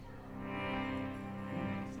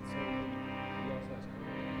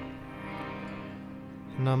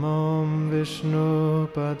Namo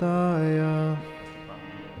Vishnupadaya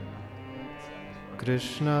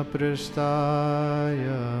Krishna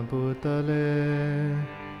Pristaya Bhutale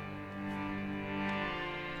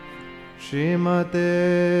Srimate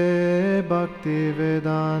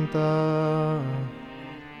Bhaktivedanta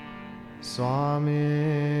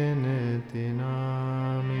Swami Niti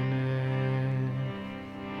Namine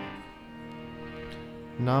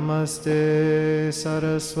Namaste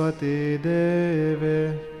Saraswati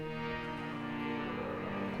Deve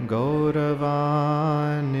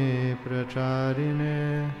Gauravani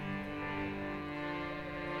Pracharine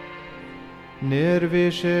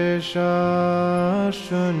Nirvishesha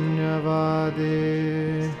Shunyavadi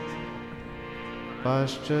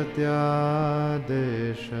Paschatya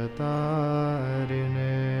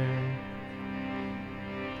Deshatarine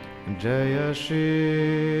Jaya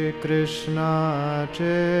Shri Krishna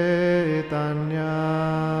Chaitanya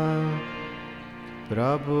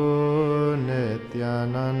Prabhu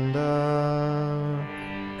Nityananda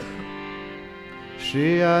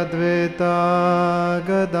Shri Advaita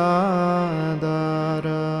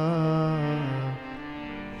Gadadara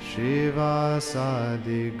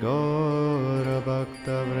Shivasadi Gaura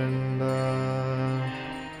Bhakta Vrinda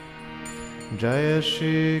Jaya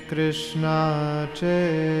Shri Krishna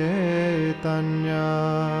Chaitanya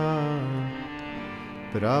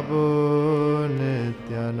Prabhu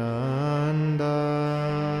Nityananda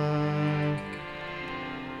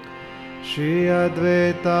Shri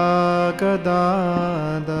Advaita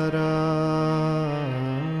Gadadara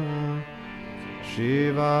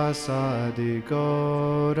Shivasadi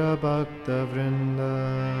Gaura Bhakta Vrinda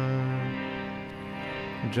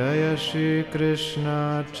Jaya Shri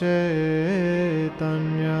Krishna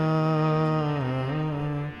Chaitanya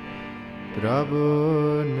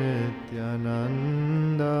Prabhu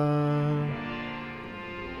Nityananda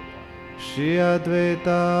Shri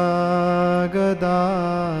Advaita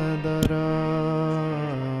Gadadara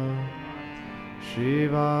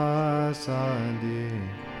Shivasadi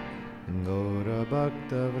Gaura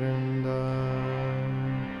Bhakta Vrinda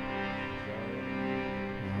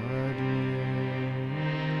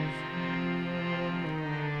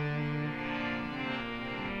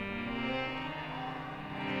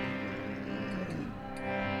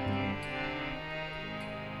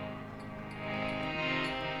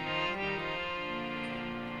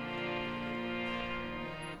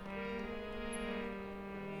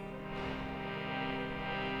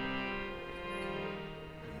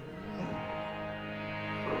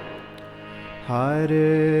Hare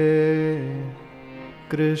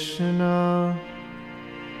Krishna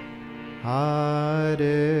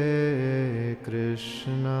Hare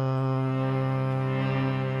Krishna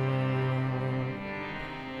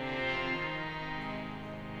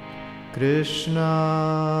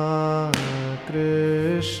Krishna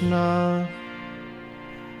Krishna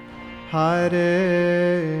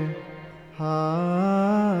Hare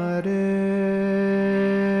Hare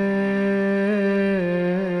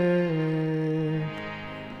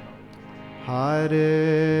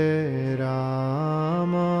Hare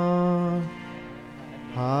Rama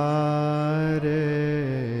Hare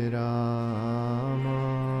Rama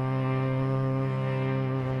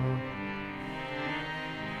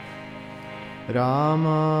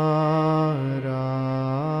Rama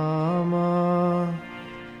Rama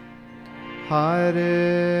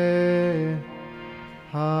Hare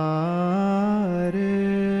Hare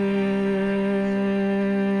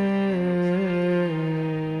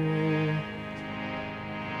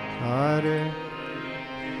Hare.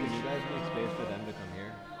 Can you guys make space for them to come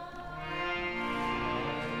here?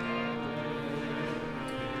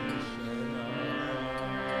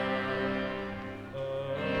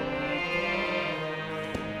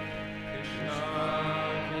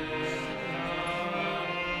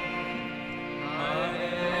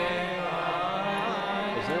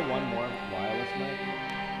 Is there one more wireless mic?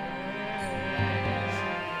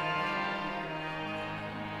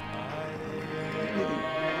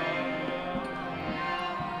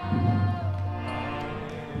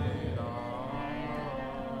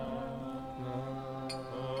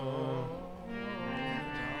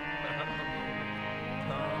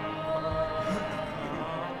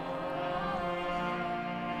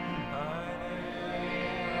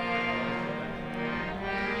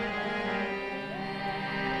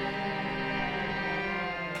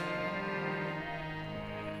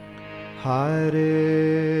 Hare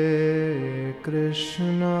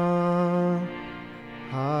Krishna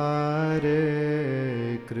Hare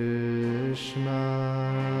Krishna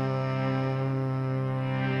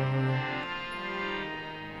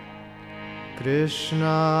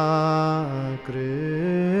Krishna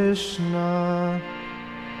Krishna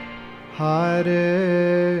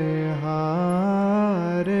Hare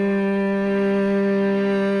Hare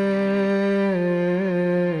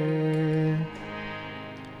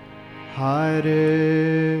Hare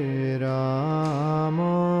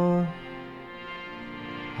Rama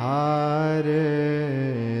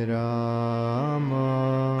Hare Rama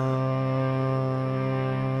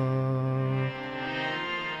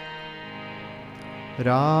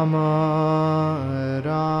Rama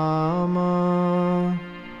Rama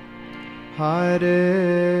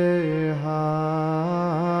Hare Hare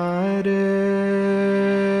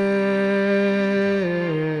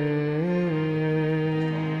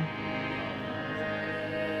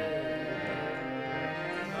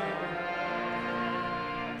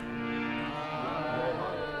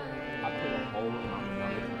I put a hole in my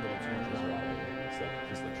mouth and put a toothbrush right in it. So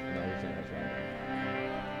just the nose and that's right.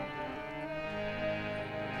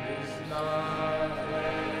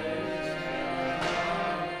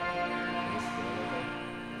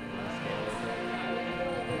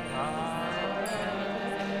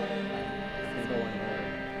 Can't go anywhere.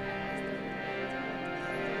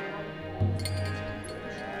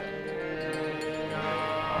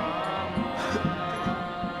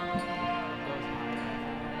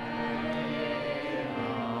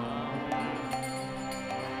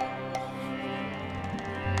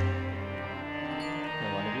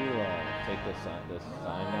 Can one of you take this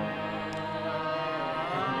sign down?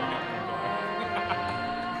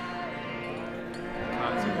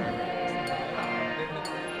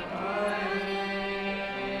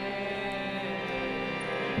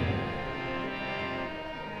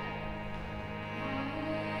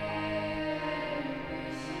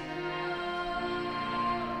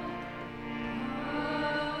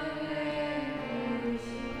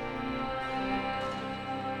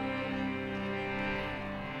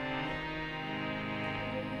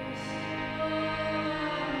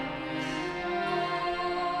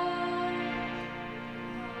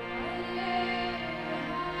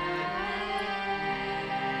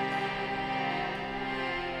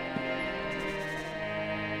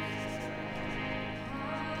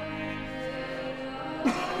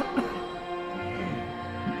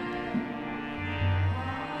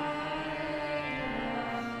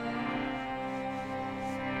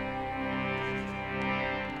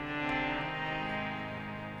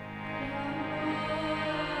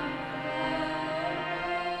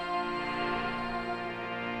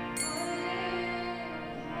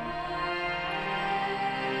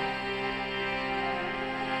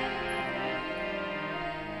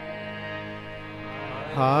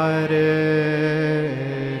 Hare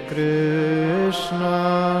Krishna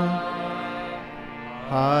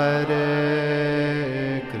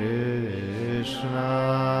Hare Krishna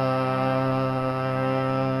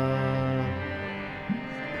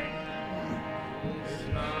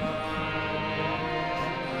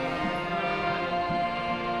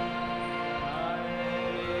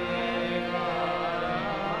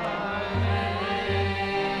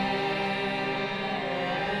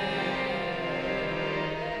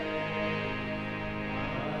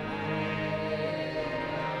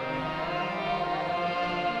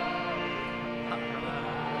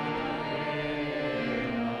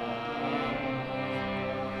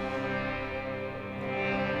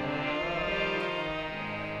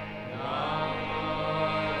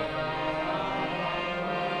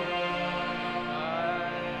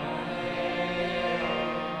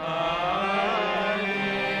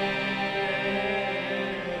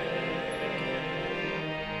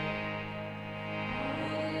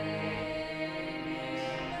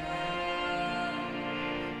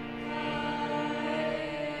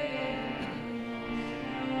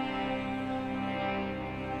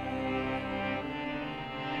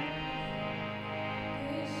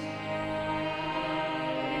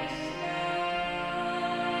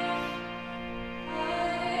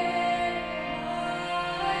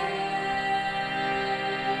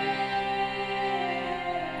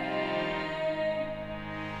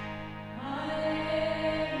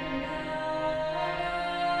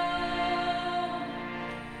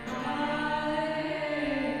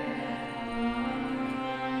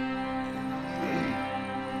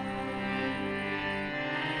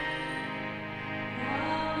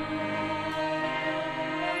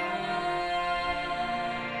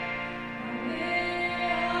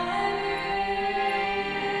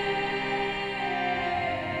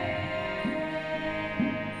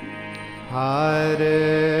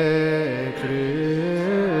Hare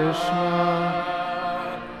Krishna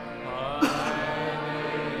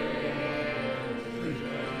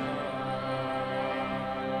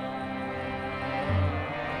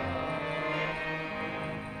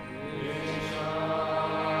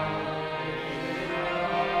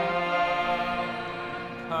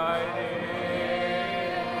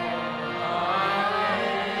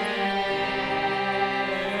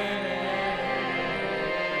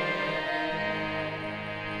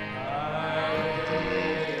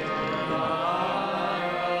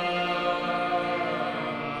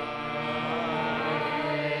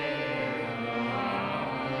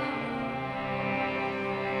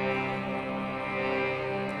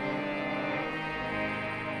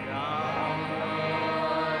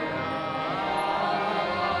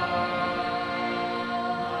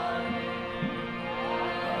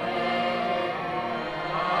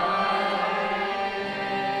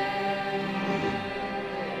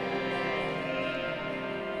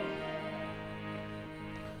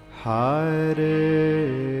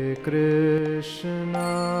Hare Krishna,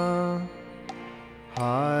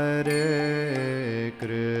 Hare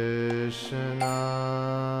Krishna,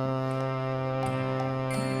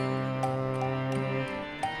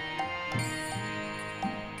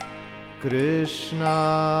 Krishna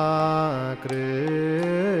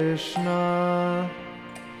Krishna,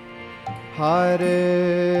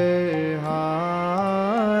 Hare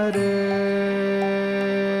Hare,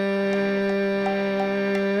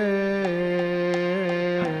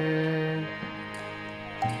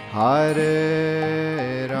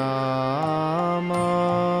 Hare Rama,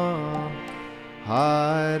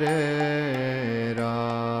 Hare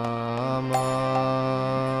Rama,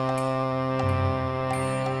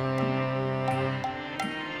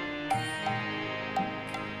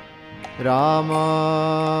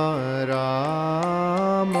 Rama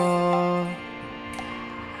Rama,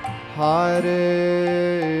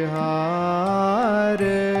 Hare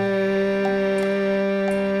Hare,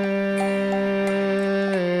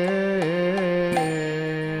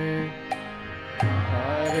 Hare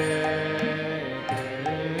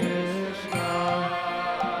Krishna,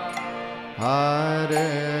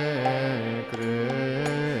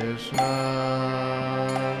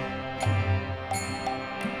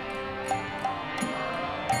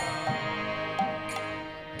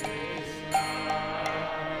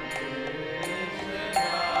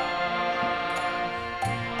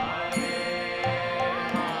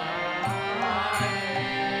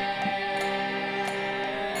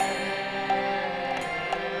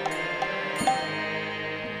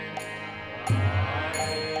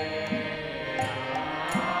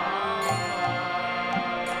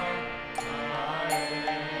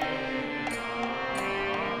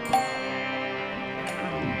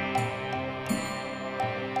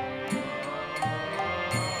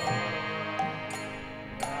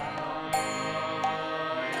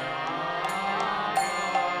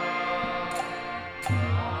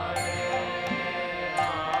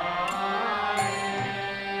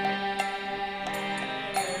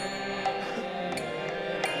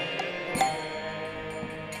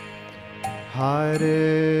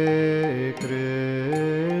 Hare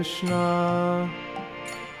Krishna,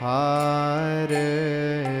 Hare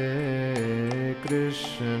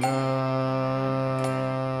Krishna,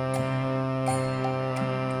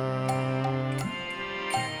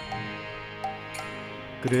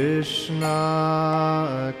 Krishna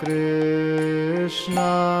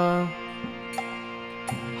Krishna,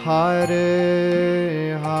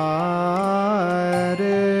 Hare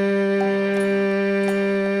Hare,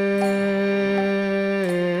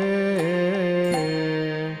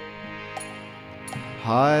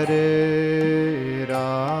 Hare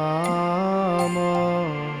Rama,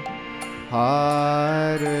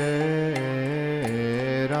 Hare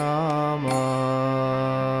Rama,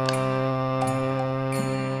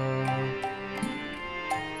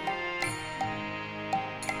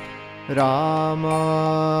 Rama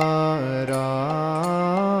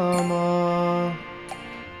Rama,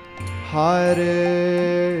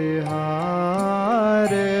 Hare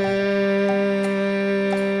Hare,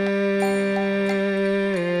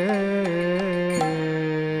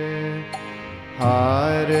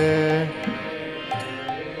 Hare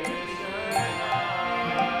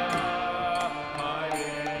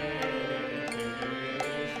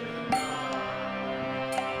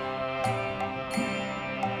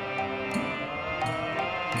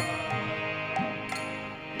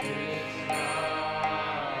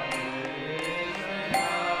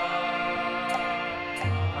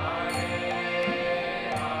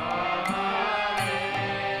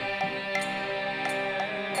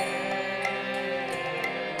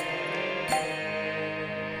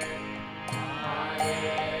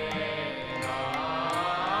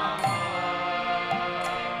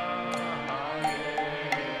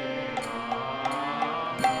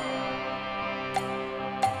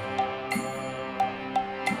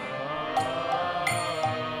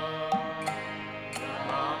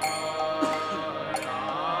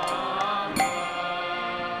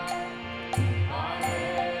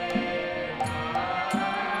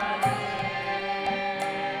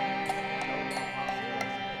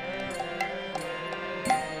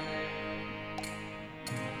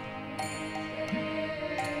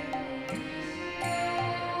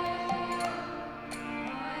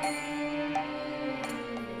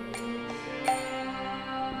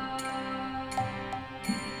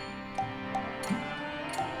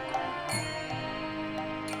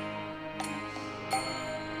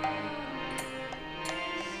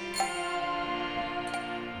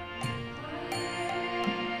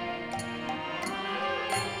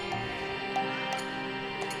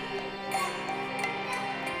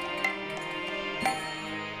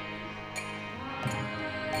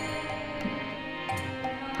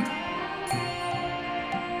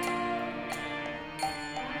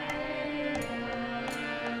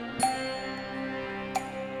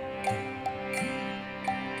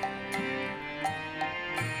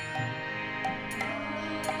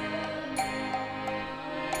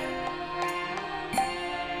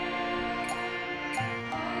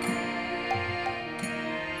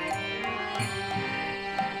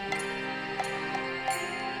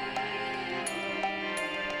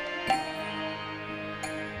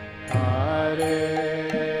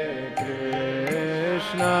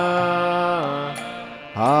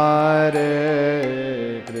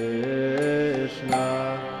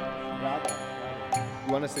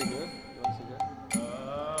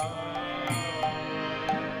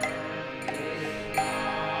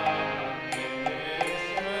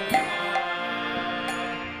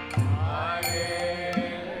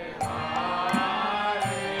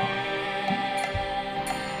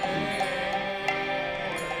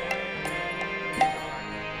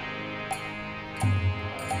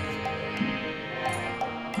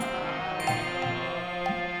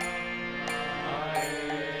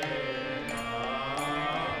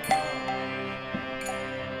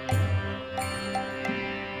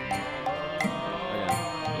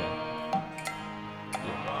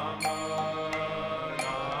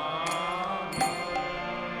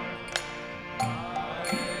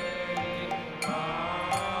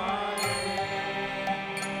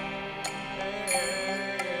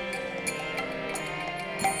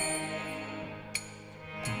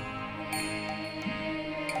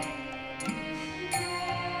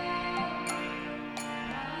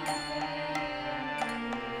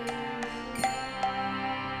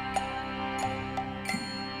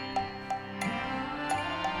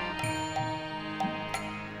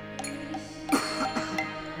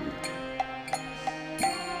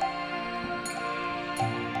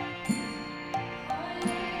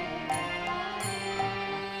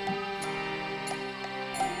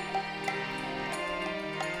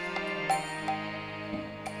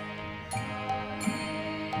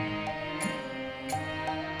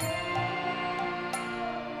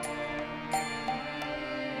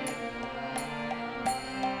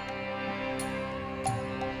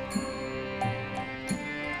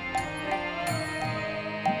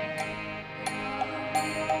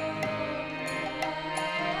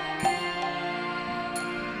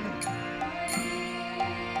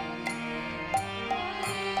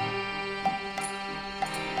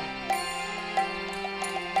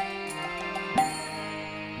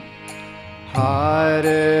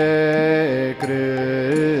Hare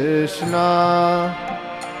Krishna,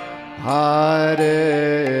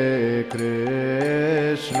 Hare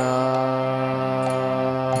Krishna,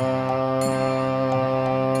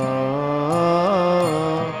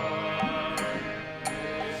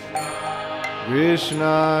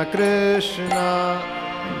 Krishna Krishna,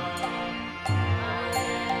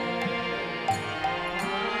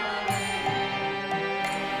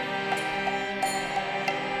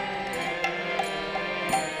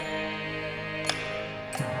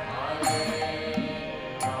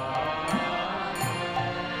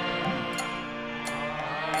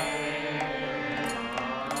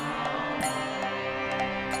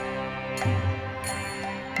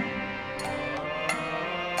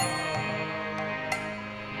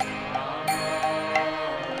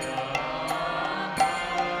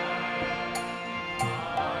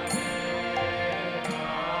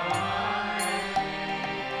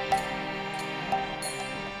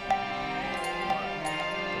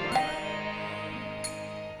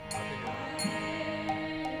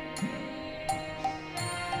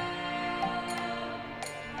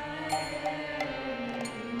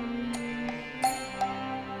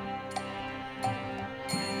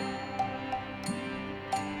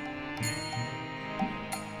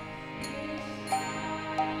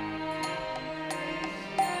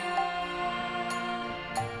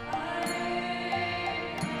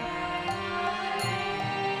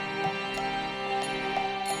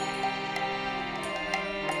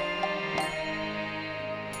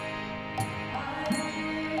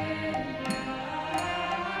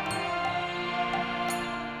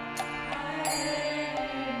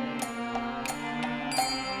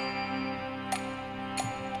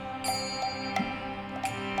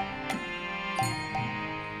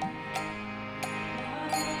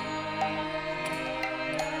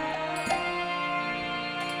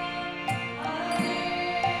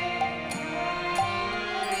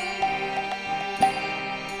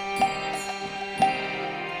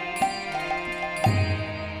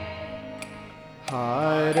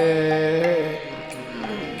 Hare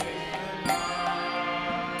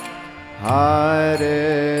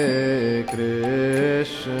Hare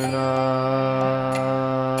Krishna,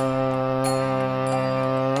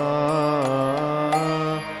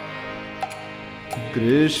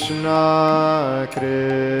 Krishna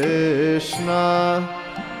Krishna,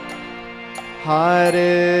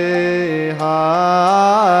 Hare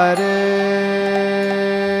Hare,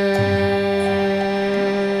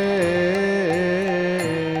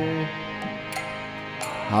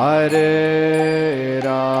 Hare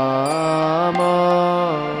Rama,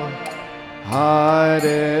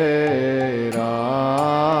 Hare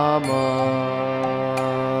Rama,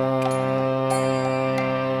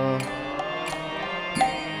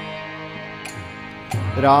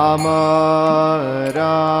 Rama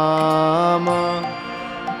Rama,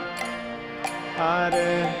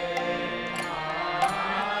 Hare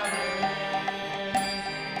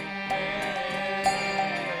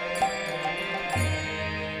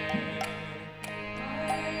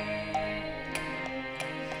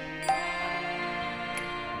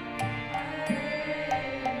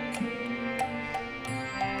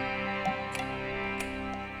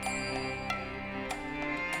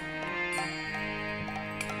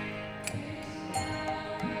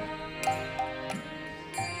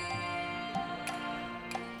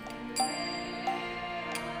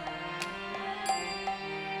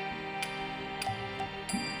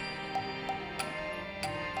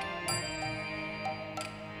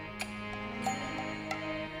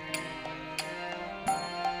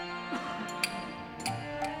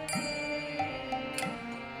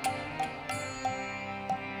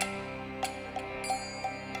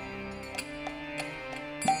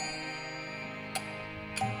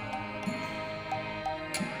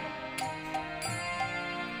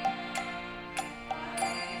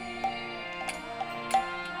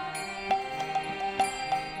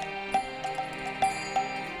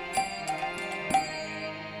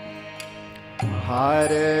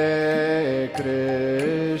Hare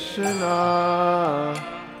Krishna,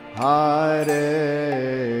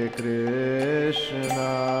 Hare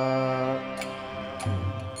Krishna,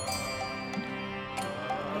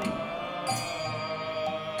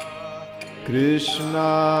 Krishna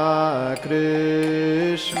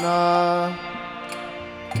Krishna,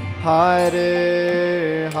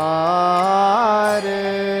 Hare Hare,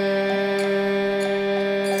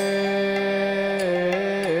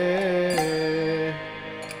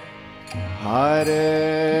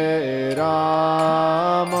 Hare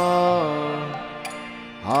Rama,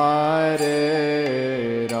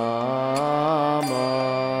 Hare Rama,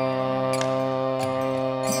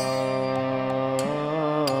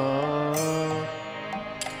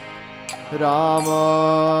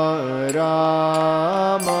 Rama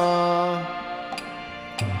Rama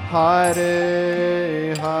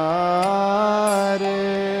Hare Hare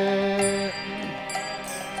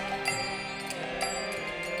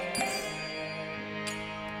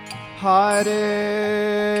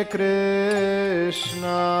Hare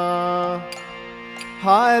Krishna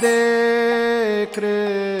Hare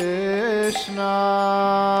Krishna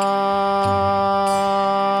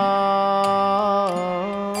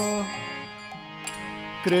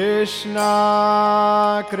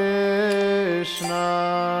Krishna Krishna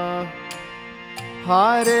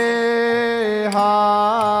Hare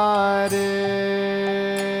Hare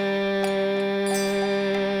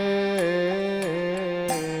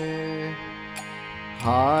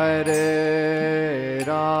Hare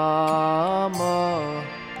Rama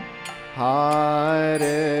Hare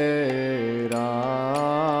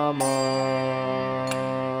Rama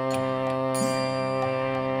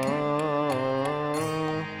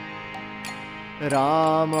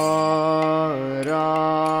Rama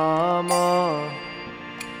Rama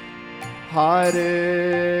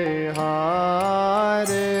Hare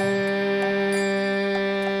Hare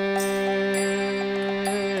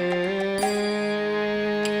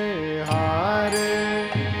Hare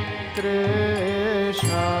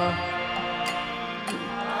Krishna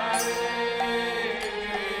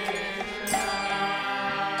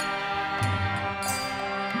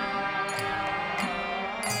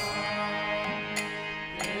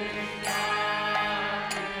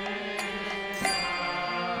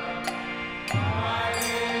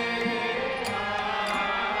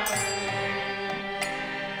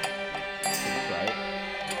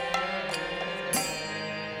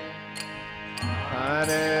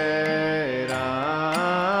Hare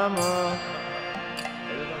Rama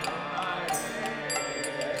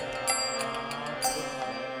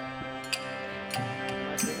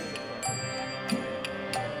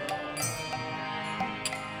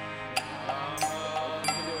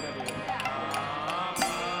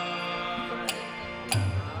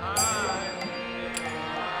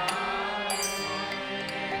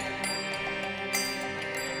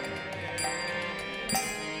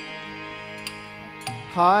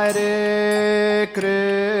Hare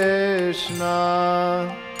Krishna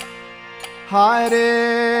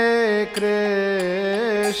Hare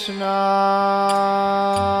Krishna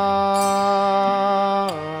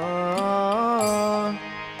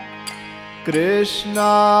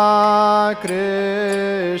Krishna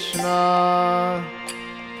Krishna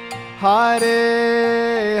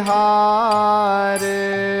Hare Hare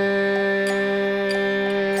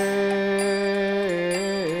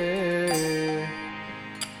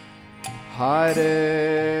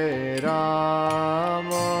Hare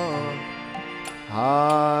Rama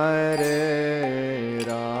Hare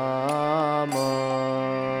Rama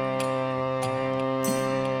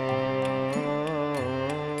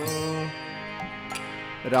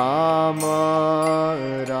Rama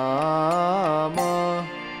Rama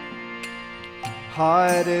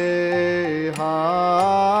Hare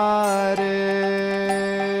Hare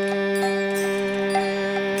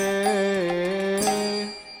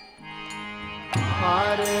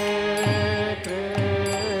Hare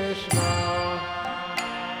Krishna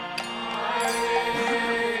Hare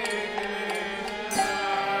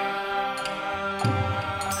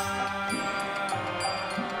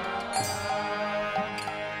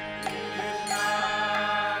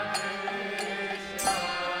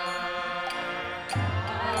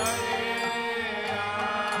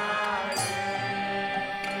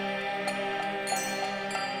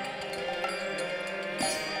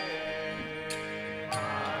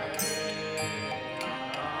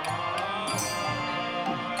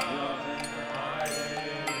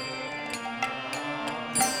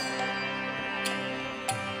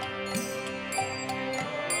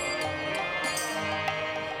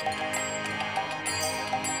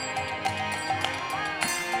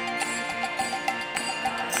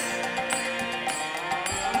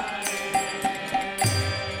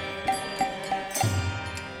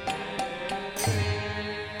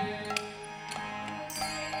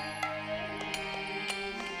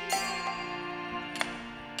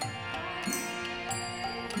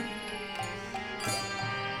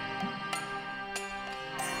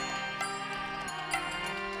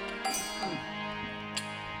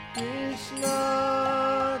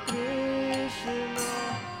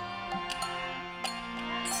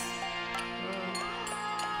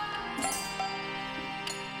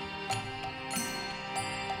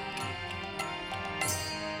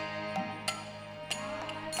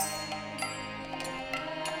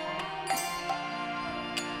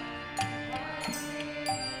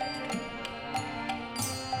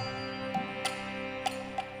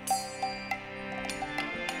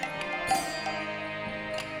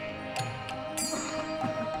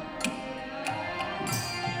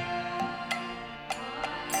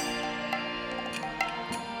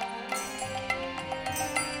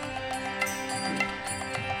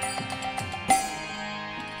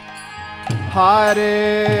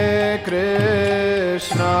Hare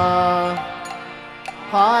Krishna,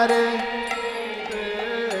 Hare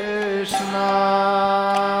Krishna,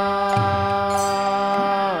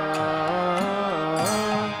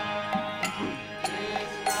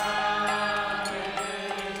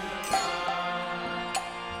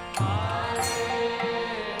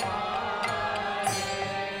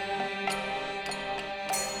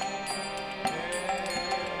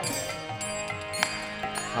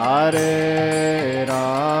 Hare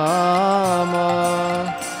Rama,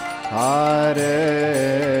 Hare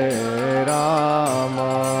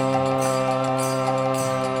Rama,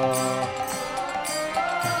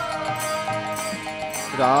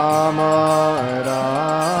 Rama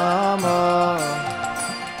Rama,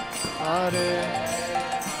 Hare.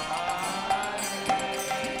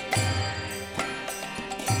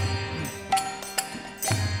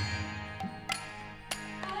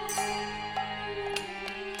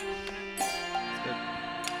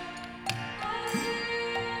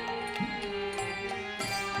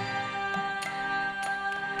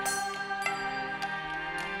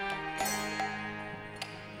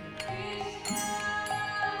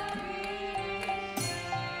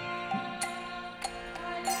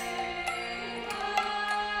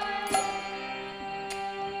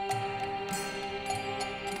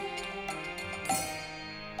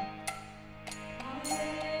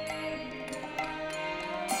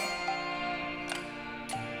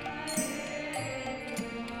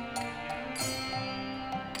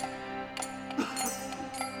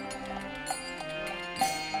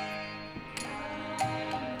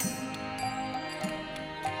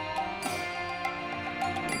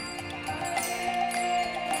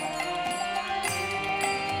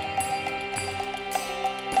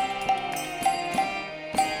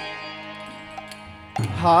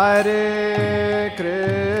 Hare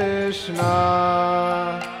Krishna,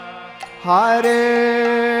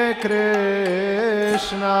 Hare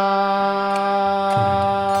Krishna,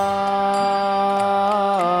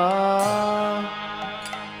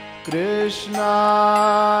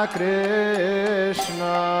 Krishna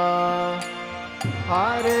Krishna,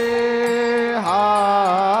 Hare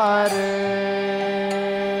Hare,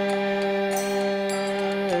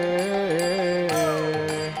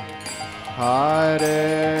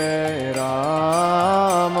 Hare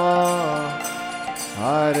Rama,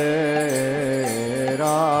 Hare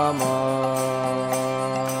Rama,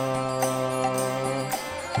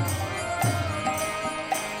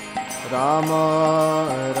 Rama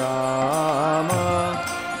Rama,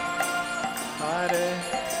 Hare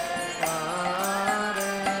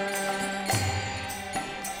Hare.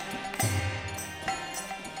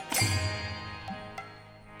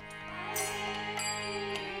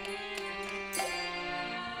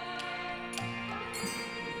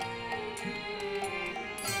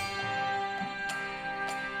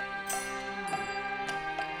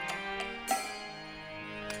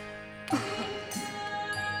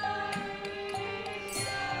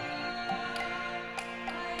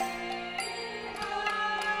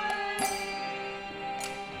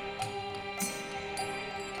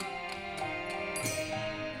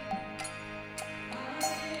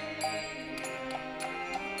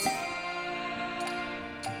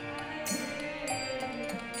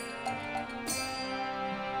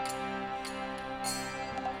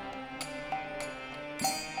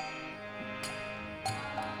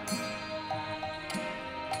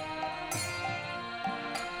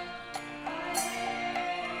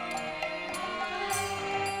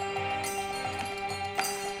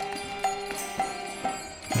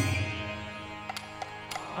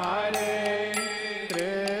 Hare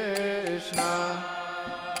Krishna,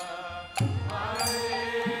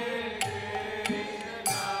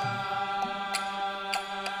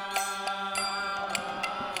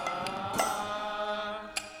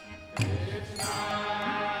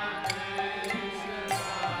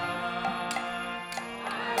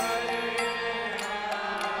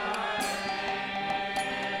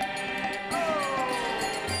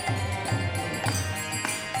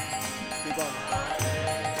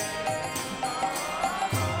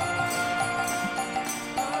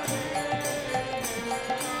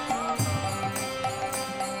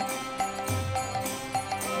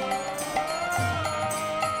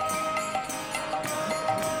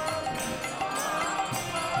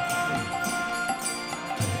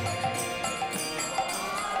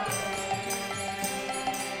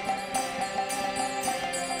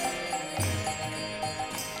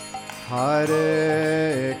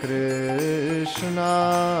 Hare Krishna,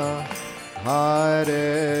 Hare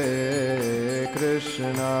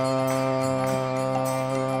Krishna,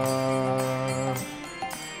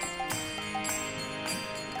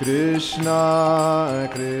 Krishna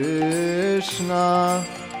Krishna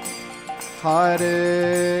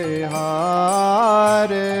Hare Hare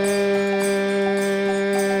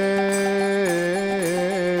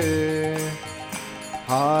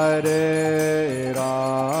Hare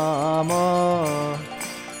Rama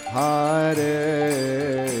Hare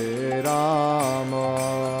Rama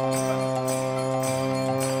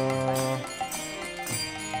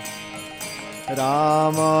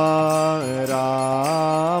Rama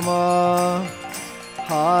Rama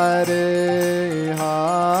Hare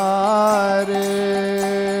Hare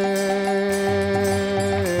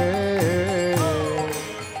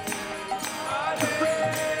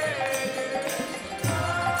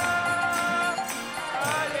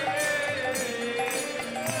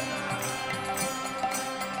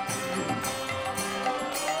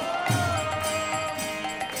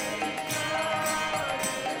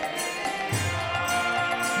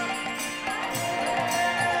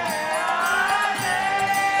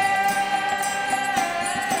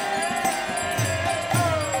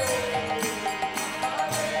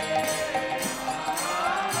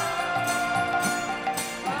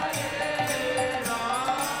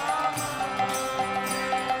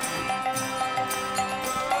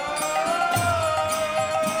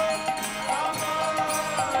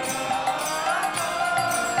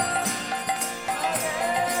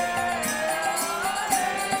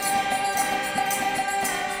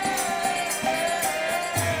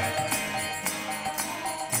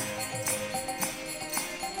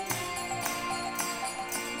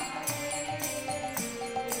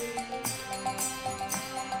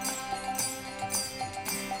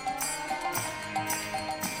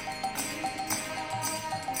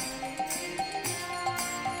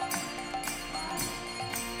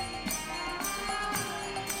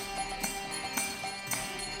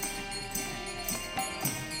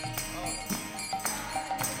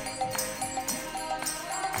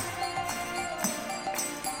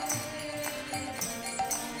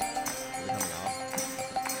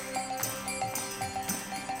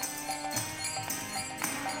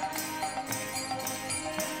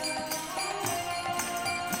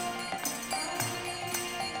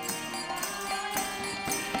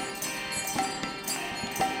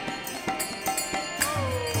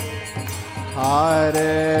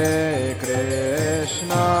Hare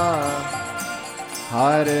Krishna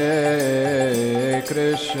Hare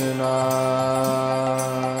Krishna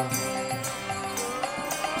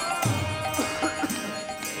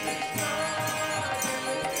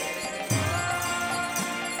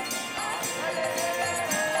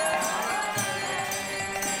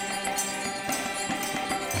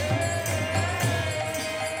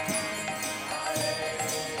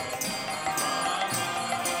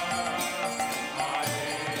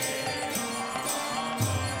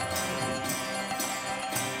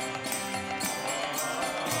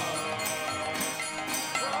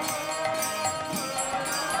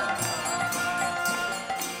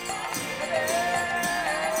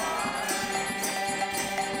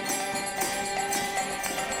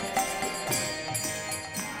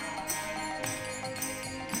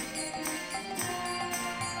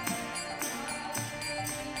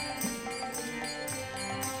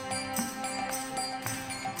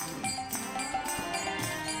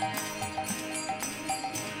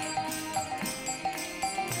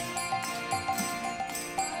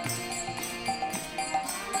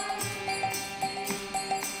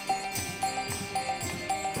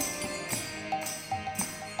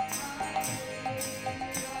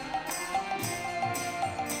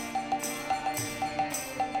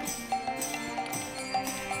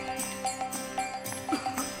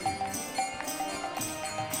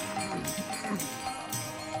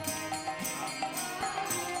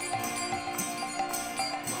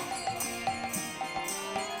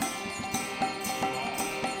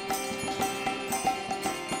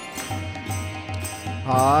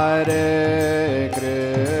Hare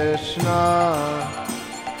Krishna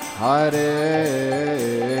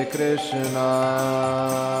Hare Krishna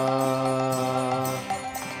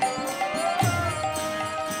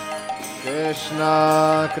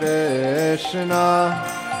Krishna Krishna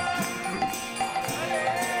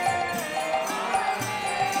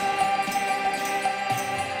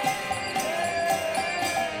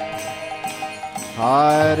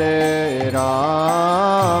Hare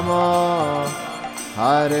Rama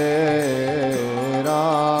Hare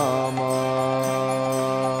Rama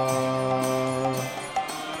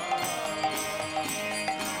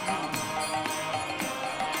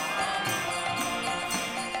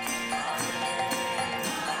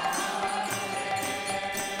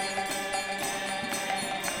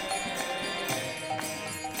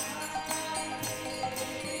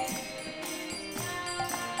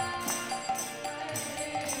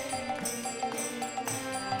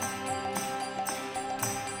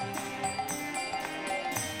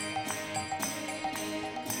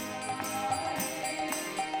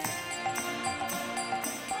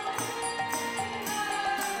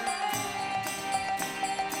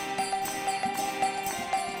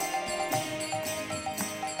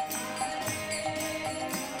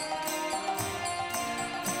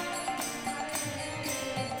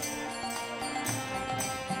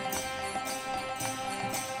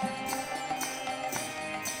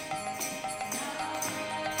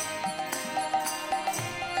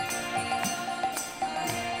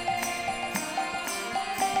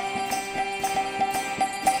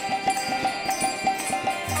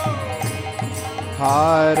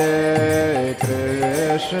Hare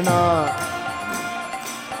Krishna,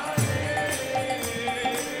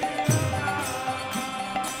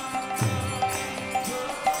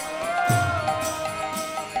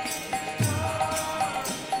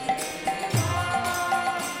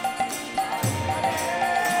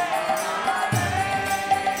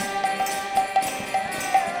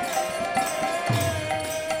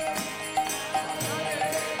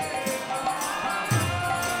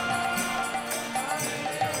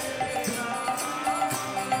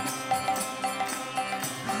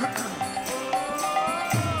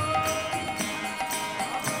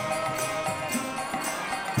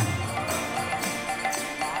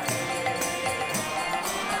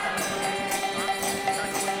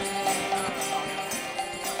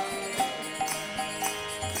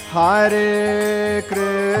 Hare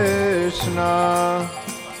Krishna,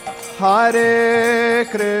 Hare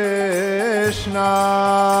Krishna,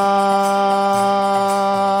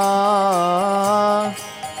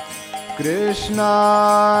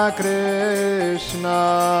 Krishna Krishna,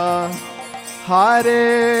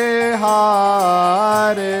 Hare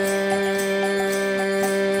Hare,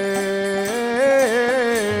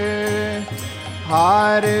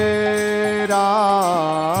 Hare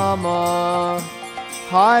Rama,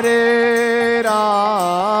 Hare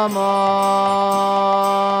Rama,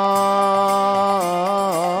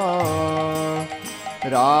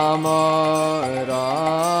 Rama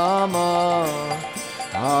Rama,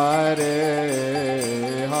 Hare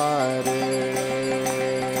Hare.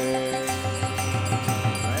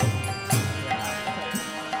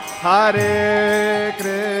 Hare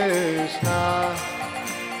Krishna,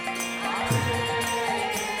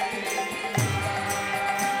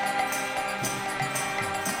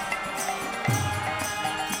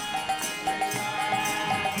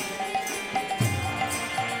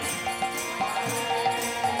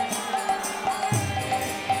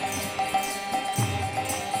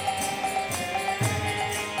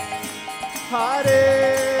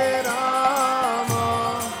 Hare Rama,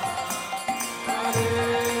 Hare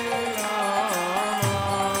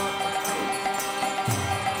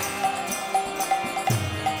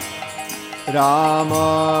Rama,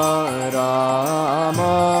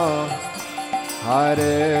 Rama,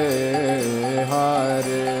 Hare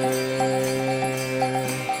Hare,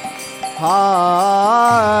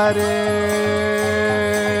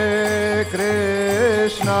 Hare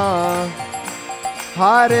Krishna,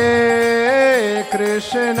 Hare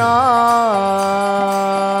Krishna,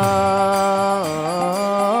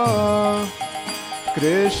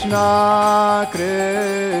 Krishna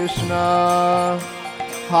Krishna,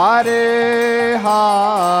 Hare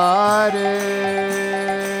Hare,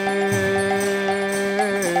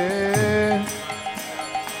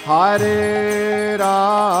 Hare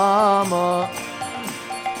Rama,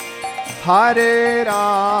 Hare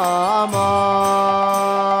Rama,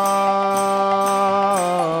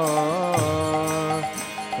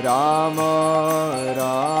 Rama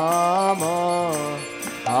Rama,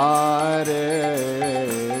 Hare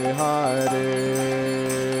Hare,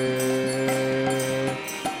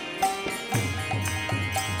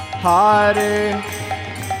 Hare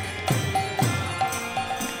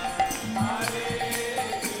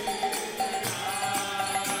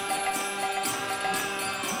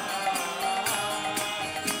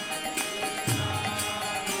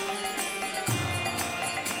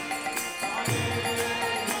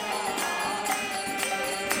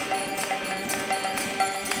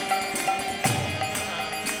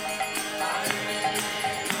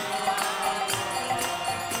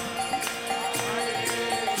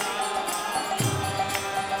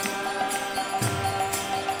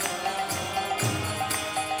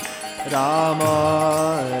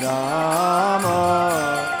Rama Rama,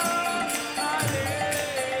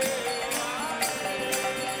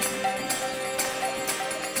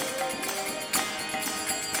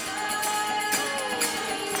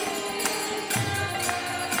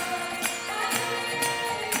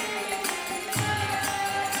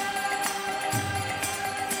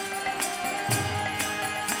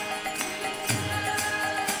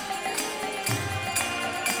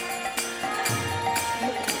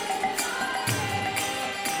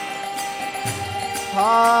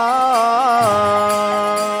 Hare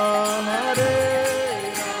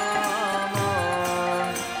Rama,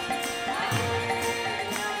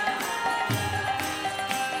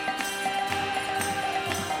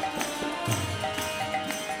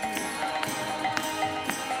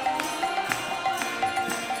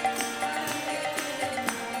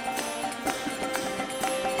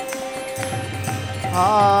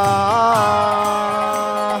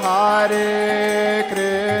 Hare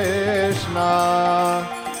Krishna,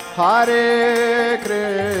 Hare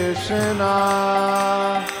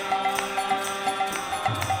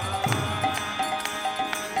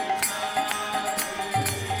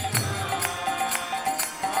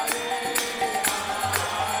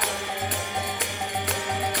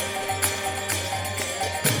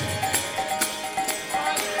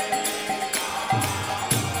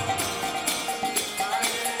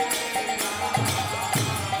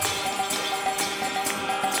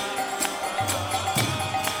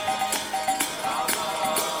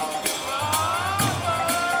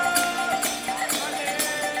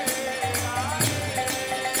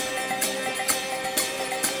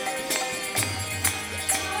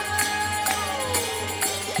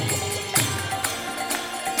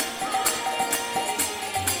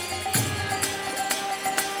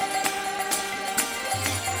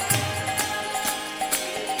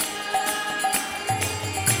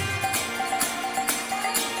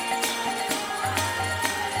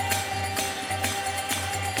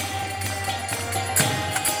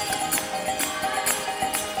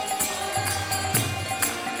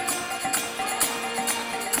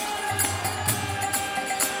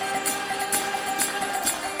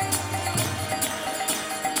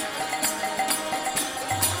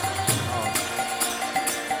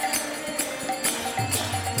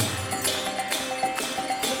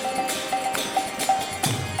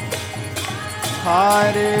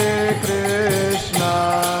Hare Krishna,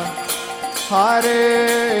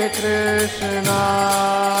 Hare Krishna,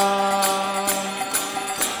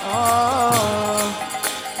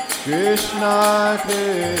 Krishna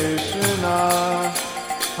Krishna,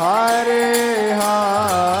 Hare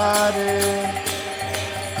Hare.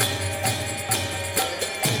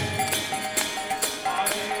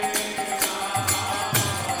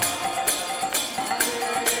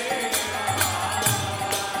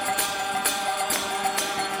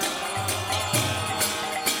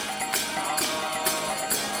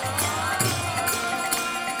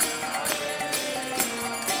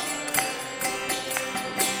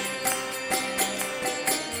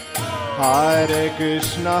 Hare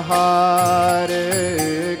Krishna,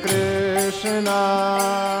 Hare Krishna,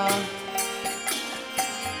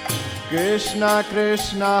 Krishna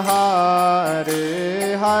Krishna,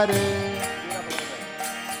 Hare Hare,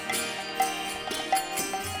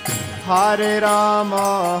 Hare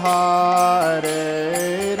Rama,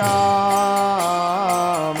 Hare Rama,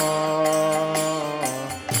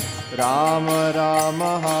 Rama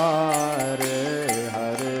Rama, Hare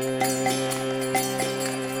Hare.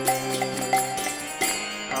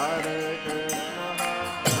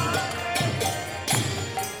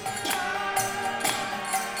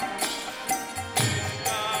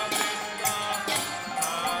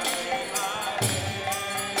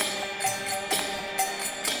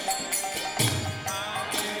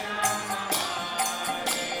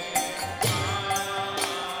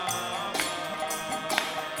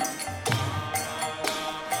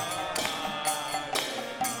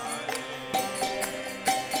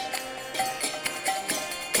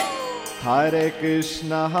 Hare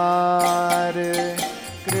Krishna, Hare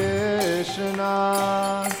Krishna,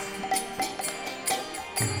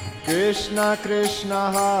 Krishna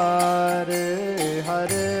Krishna, Hare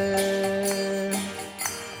Hare,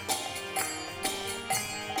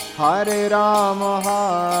 Hare Rama,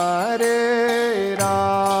 Hare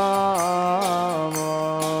Rama,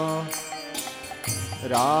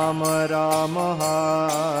 Rama Rama,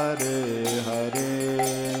 Hare Hare.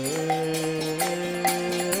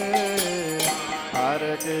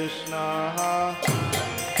 Hare Krishna,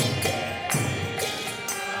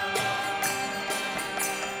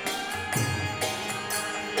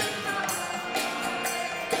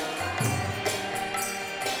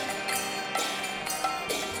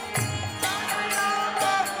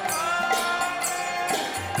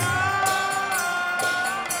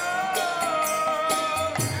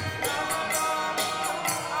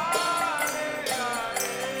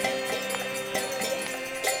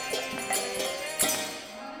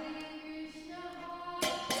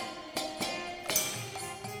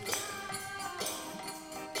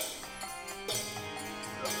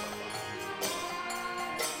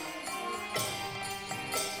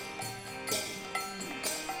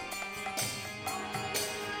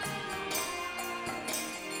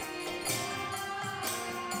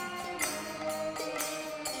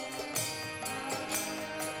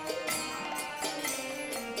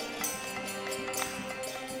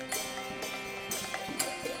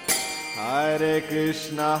 Hare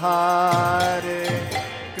Krishna, Hare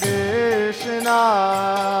Krishna,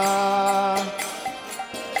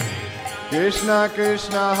 Krishna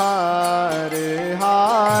Krishna, Hare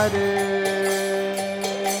Hare,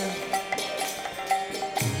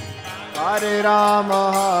 Hare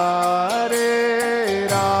Rama, Hare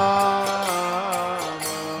Rama,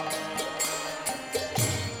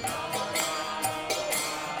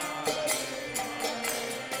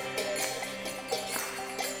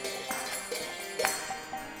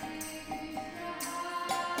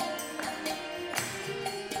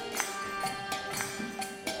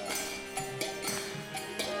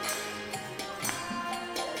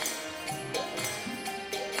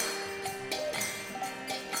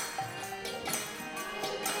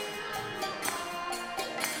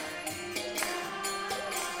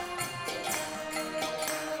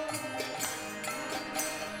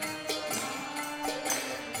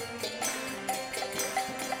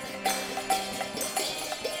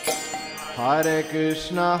 Hare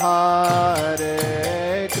Krishna,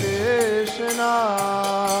 Hare Krishna,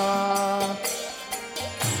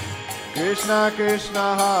 Krishna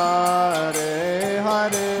Krishna, Hare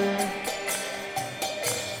Hare,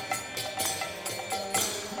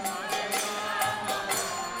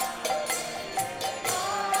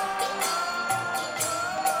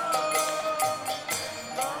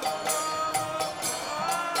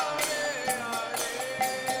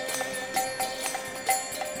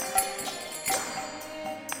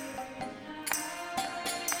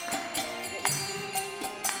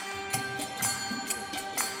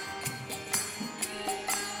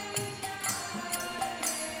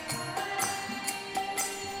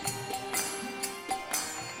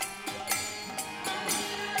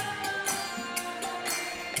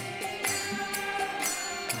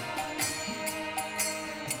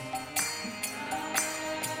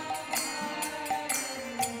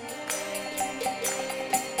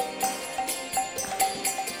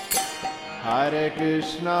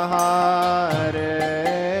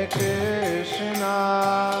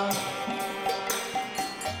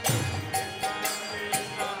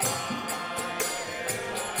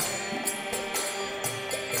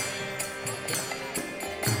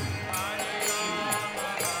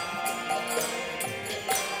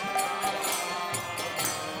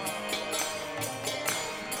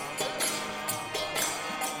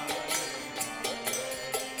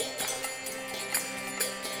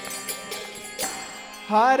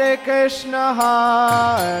 Hare Krishna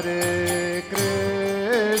Hare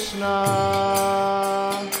Krishna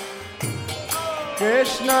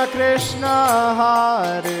Krishna Krishna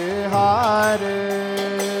Hare Hare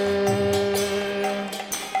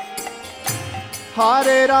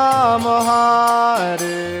Hare Rama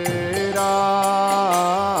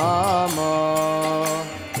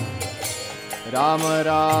Rama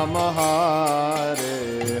Rama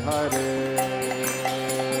Hare Hare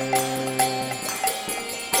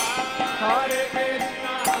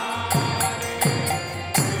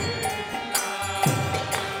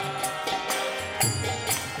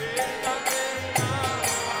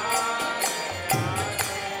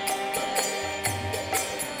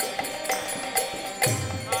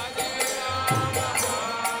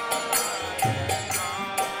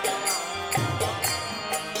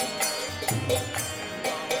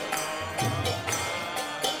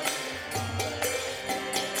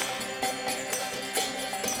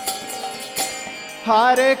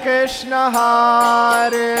Hare Krishna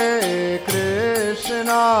Hare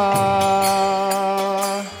Krishna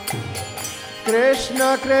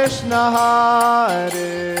Krishna Krishna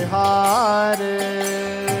Hare Hare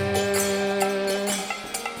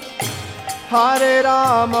Hare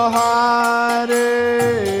Rama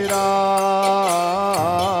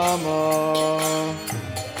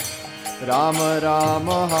Rama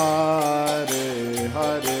Rama Hare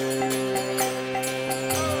Hare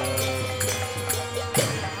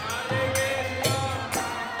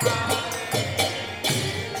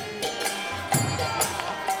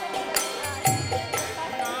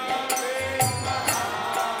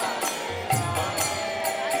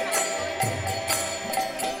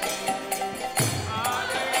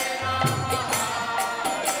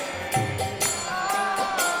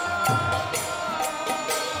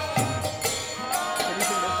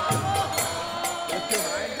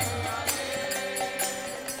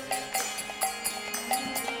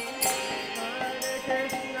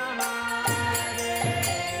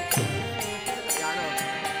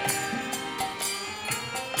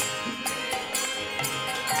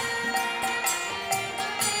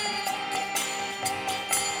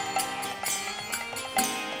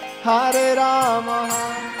Hare Rama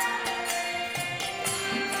Hare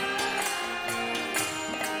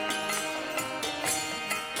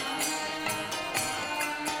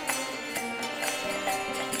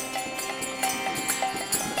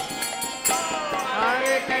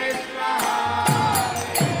Krishna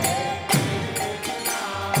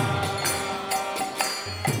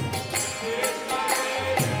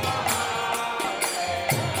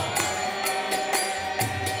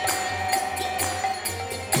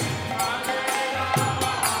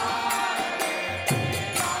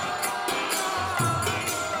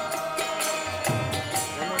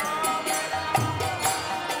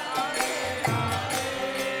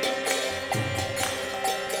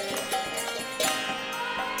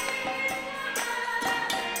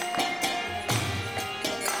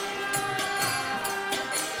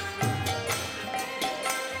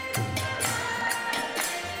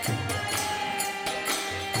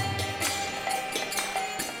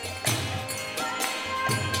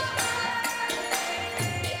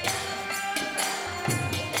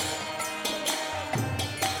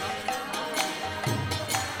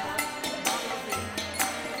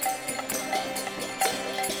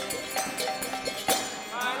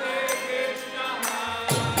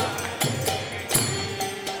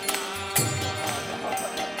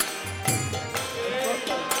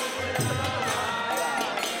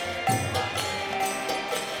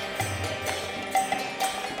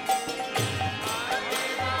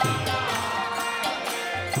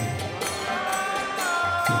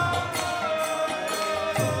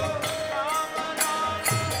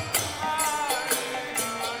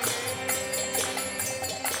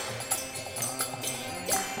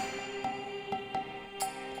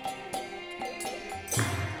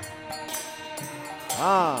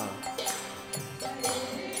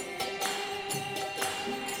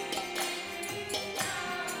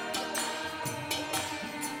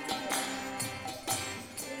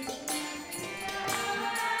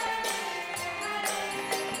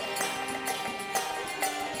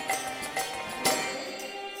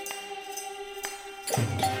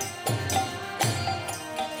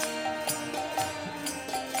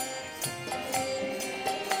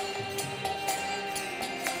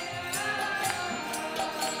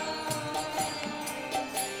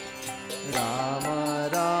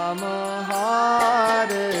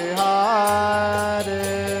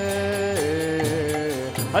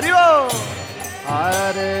Hari Bol.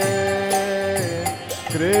 Hare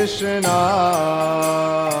Krishna,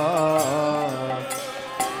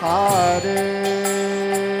 Hare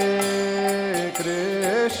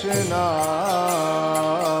Krishna,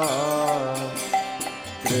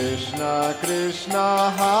 Krishna Krishna,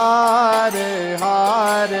 Hare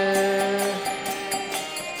Hare.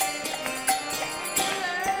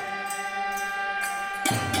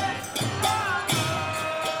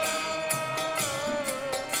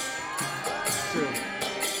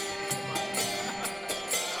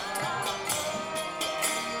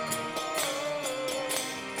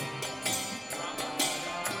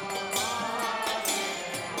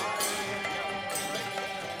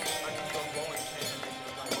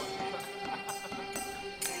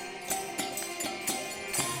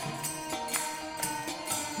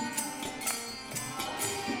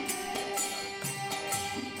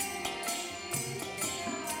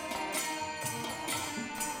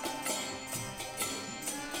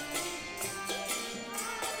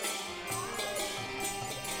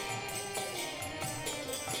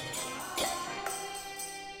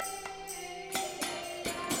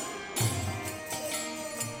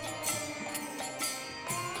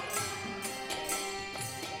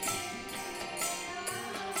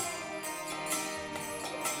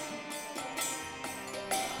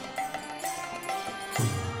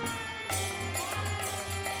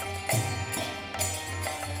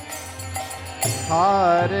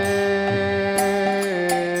 Hare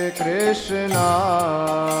Krishna,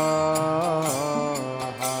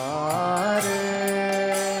 Hare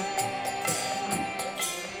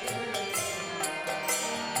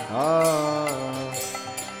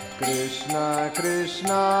Krishna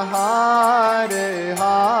Krishna, Hare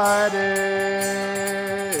Hare,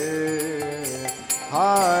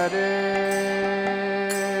 Hare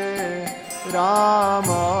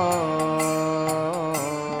Rama,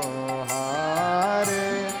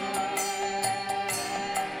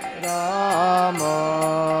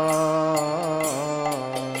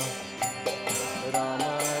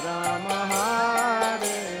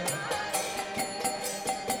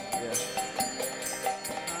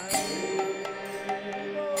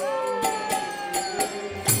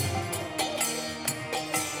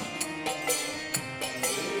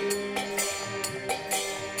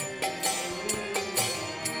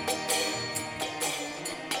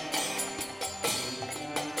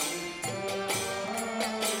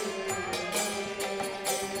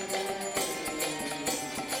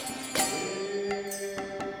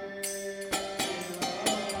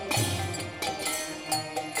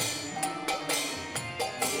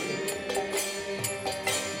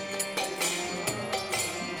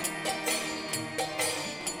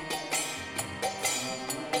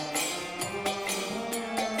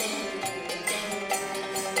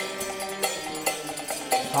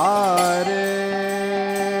 Hare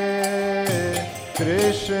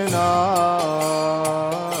Krishna,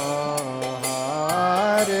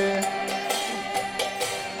 Hare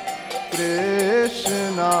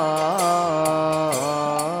Krishna,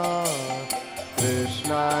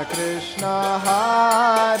 Krishna Krishna,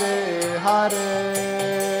 Hare Hare,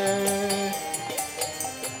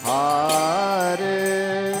 Hare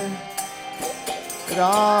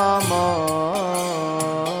Rama,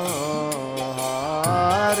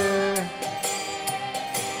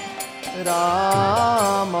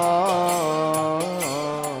 Rama,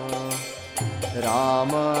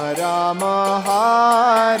 Rama Rama,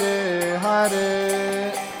 Hare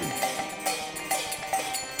Hare,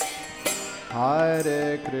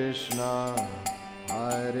 Hare Krishna,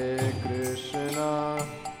 Hare Krishna,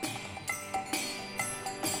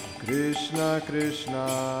 Krishna Krishna,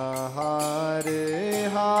 Hare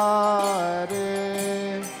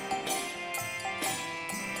Hare,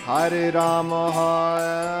 Hare Rama,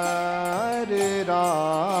 Hare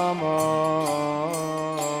Rama,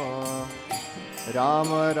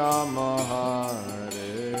 Rama Rama,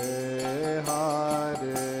 Hare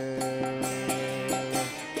Hare,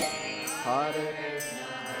 Hare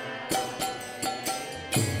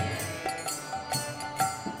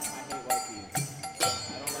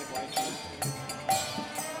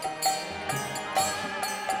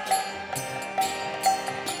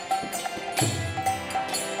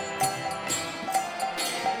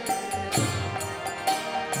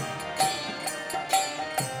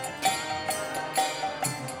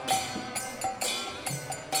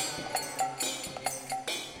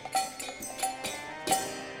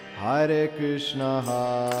Hare Krishna,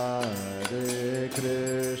 Hare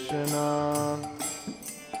Krishna,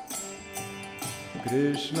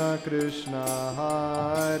 Krishna Krishna,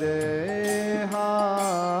 Hare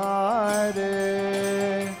Hare,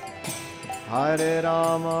 Hare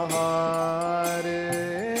Rama, Hare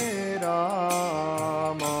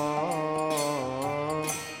Rama,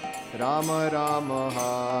 Rama Rama,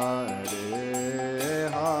 Hare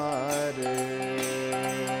Hare,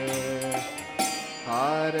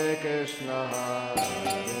 Hare Krishna, Hare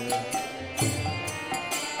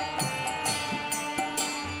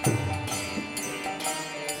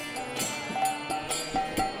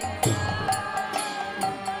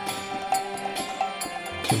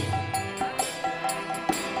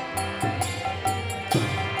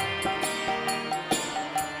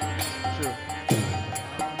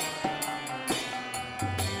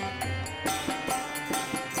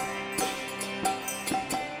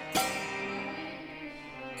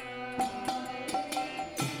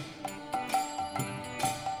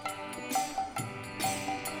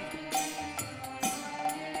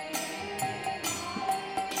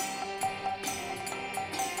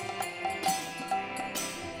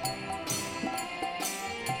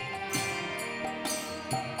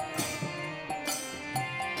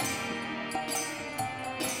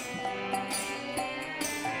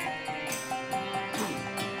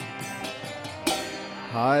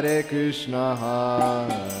Hare Krishna,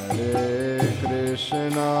 Hare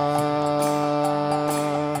Krishna,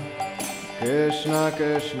 Krishna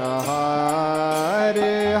Krishna,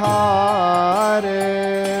 Hare Hare,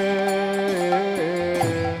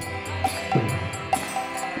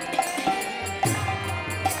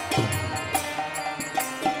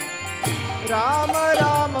 Rama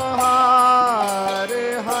Rama,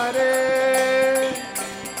 Hare Hare,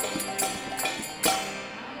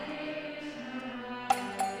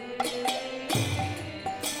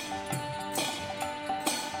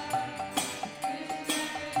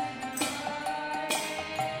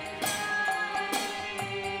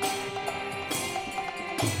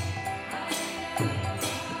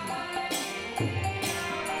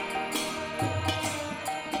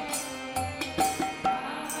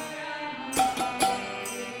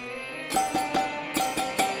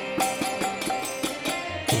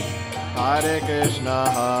 Hare Krishna,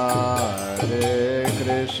 Hare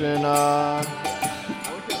Krishna,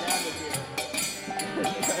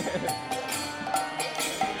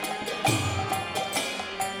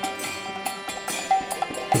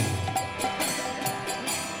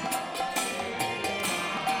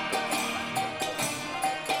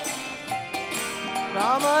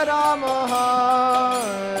 Rama Rama,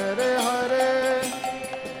 Hare Hare,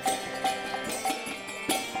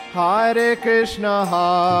 Hare Krishna,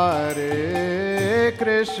 Hare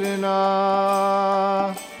Krishna,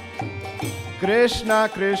 Krishna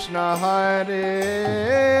Krishna,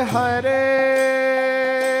 Hare Hare,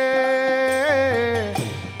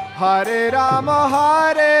 Hare Rama,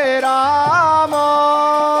 Hare Rama,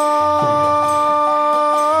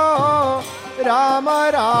 Rama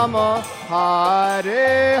Rama,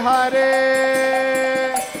 Hare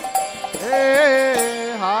Hare,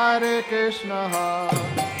 Hare Krishna,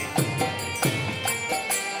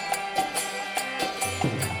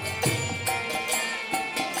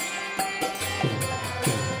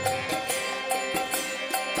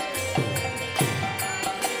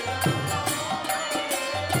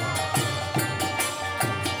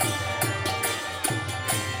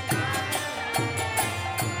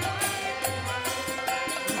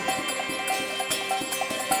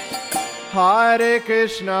 Hare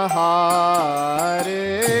Krishna,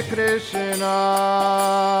 Hare Krishna,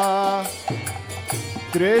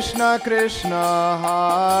 Krishna Krishna,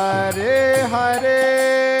 Hare Hare,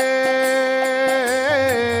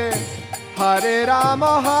 Hare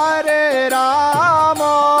Rama, Hare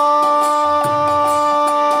Rama,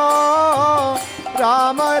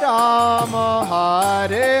 Rama Rama,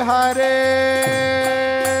 Hare Hare,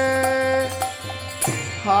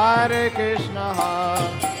 Hare Krishna,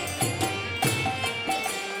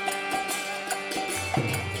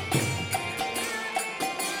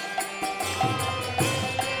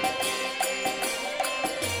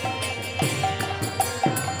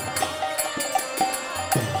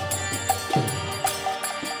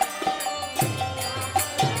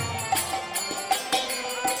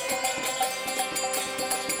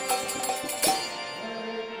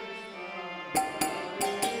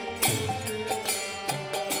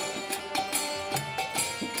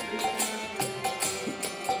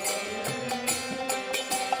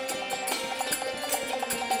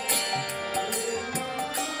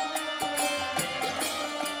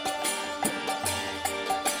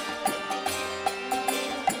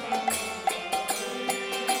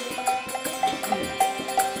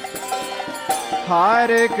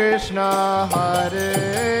 Hare Krishna,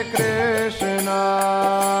 Hare Krishna,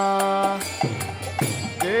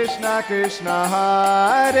 Krishna Krishna Krishna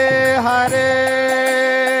Hare Hare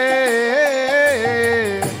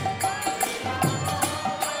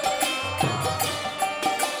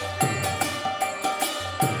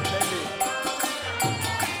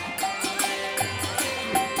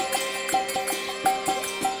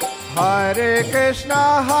Hare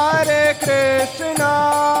Krishna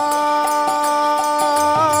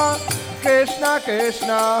Krishna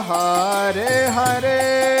Krishna Hare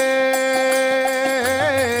Hare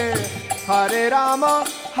Hare Rama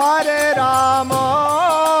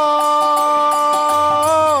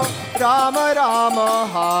Rama Rama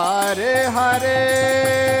Hare Hare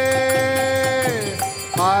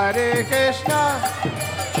Hare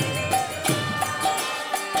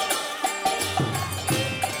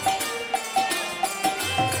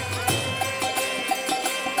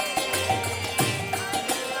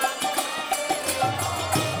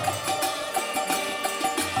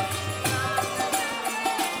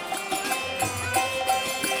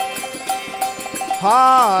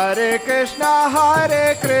Krishna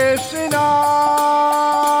Hare Krishna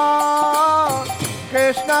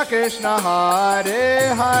Krishna Krishna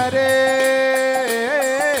Hare Hare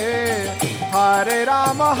Hare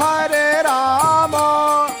Rama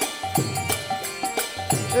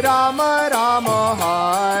Rama Rama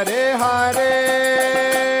Hare Hare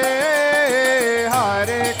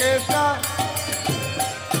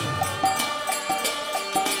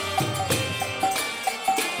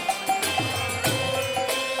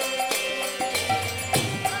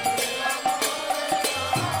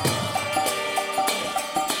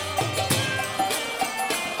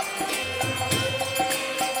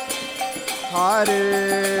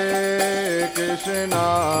Hare Krishna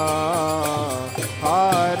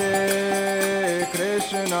Hare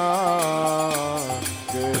Krishna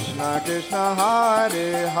Krishna Krishna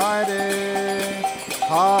Hare Hare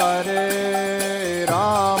Hare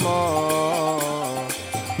Rama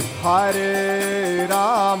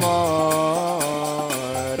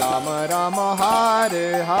Rama Rama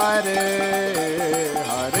Hare Hare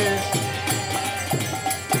Hare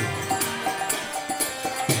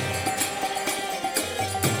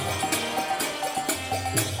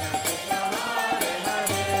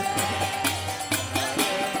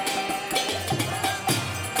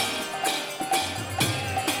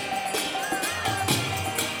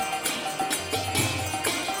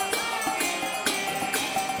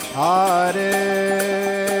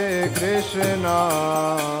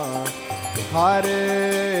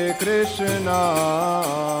Hare Krishna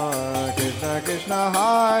Krishna Krishna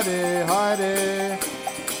Hare Hare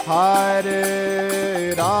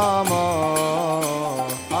Hare Rama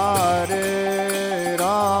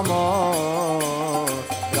Rama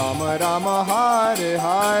Rama Hare Hare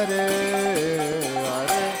Hare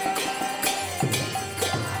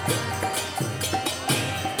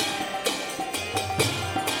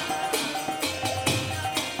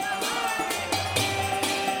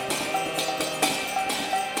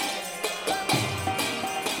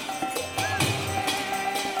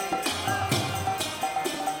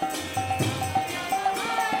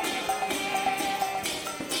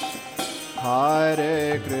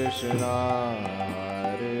Hare Krishna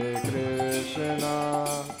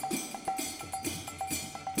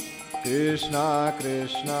Krishna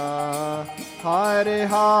Krishna Hare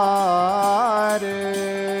Hare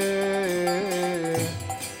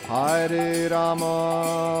Hare Rama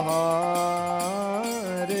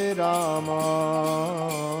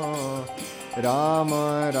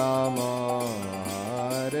Rama Rama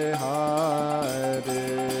Hare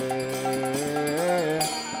Hare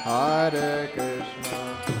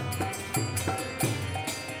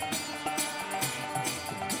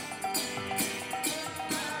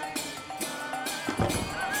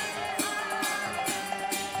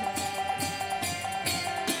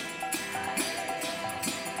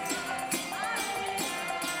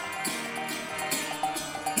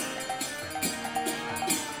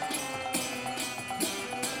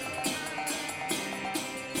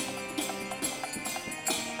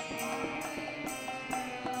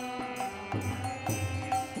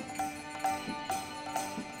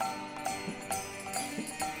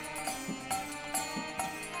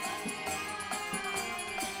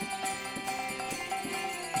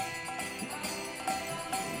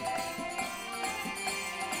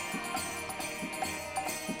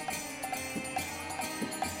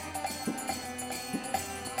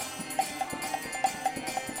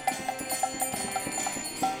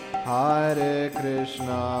Hare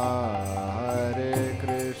Krishna Hare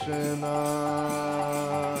Krishna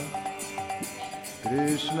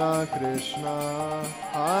Krishna Krishna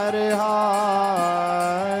Hare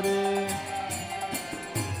Hare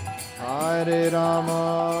Hare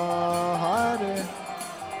Rama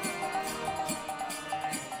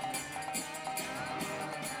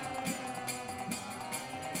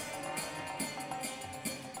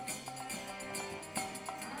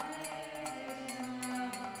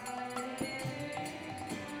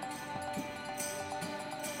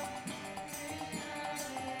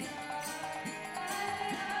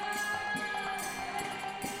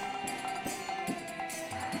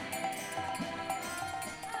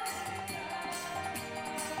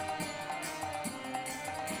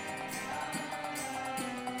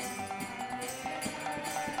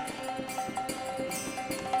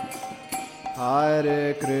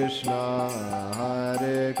Hare Krishna,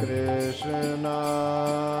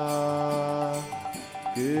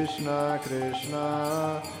 Krishna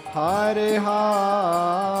Krishna, Hare Hare.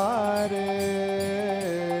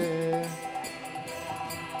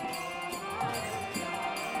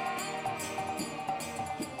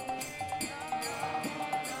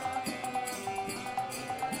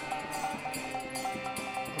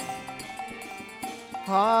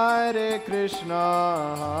 Hare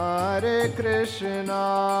Krishna,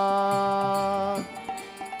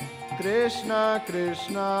 Krishna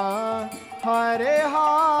Krishna, Hare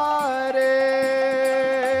Hare,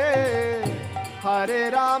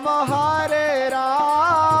 Hare Rama,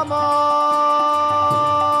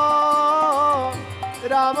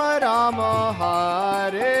 Rama Rama,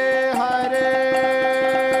 Hare Hare,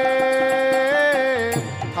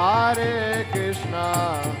 Hare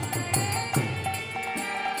Krishna.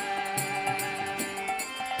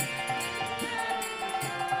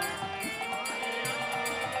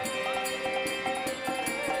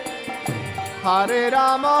 Hare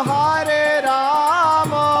Rama, Hare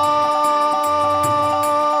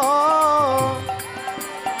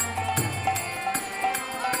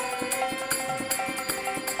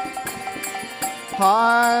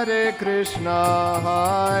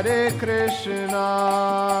Krishna,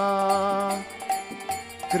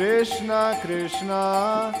 Krishna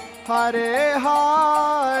Krishna, Hare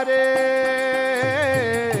Hare,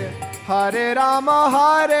 Hare Rama,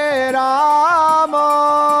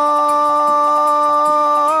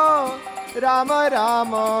 Rama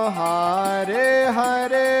Rama, Hare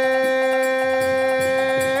Hare.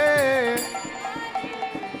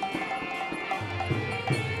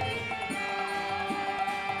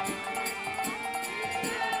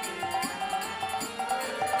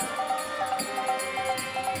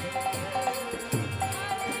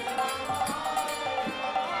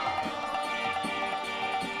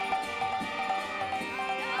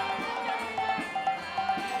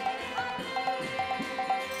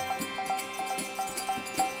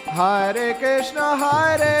 Hare Krishna,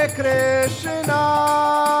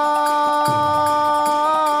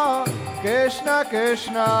 Krishna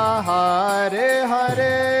Krishna, Hare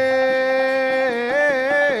Hare,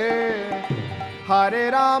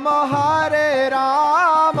 Hare Rama,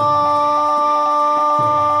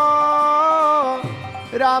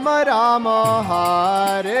 Rama Rama,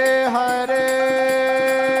 Hare Hare.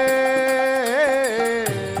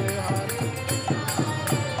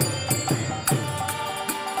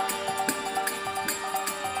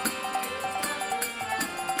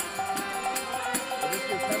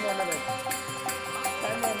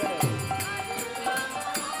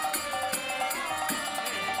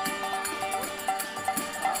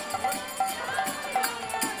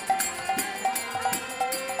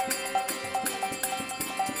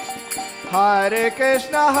 Hare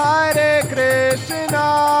Krishna,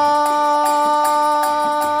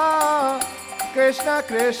 Krishna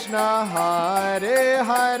Krishna, Hare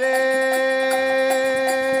Hare,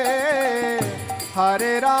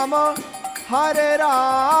 Hare Rama,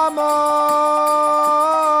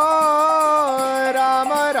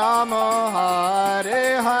 Rama Rama,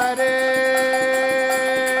 Hare Hare.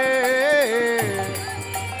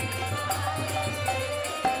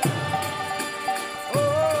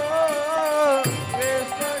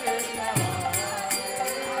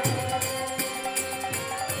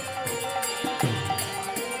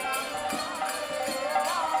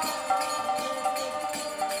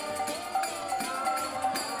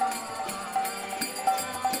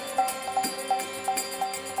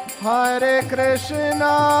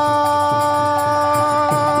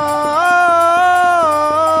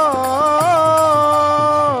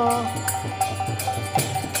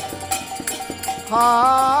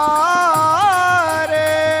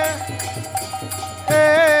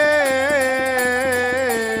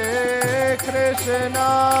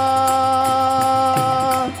 Hare Krishna,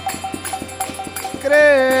 Hare Krishna,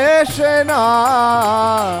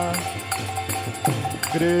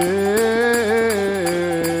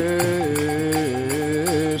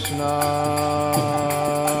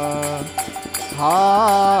 Krishna Krishna,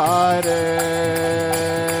 Hare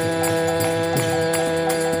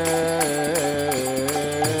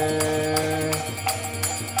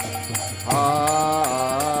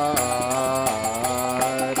Hare Rama,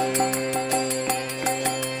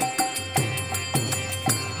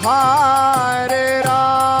 Hare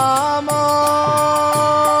Rama,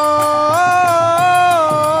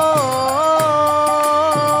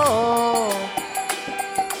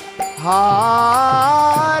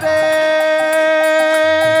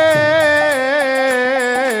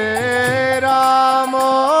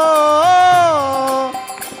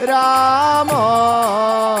 Rama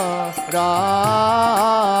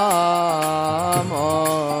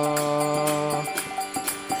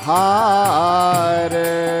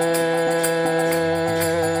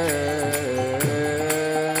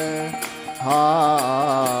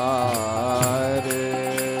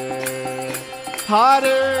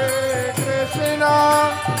Hare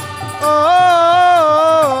Krishna, oh,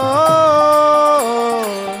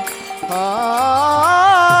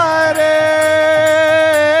 Hare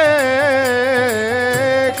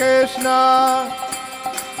Krishna,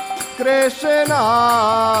 Krishna Krishna,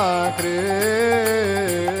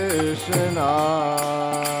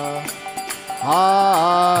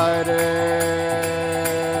 Hare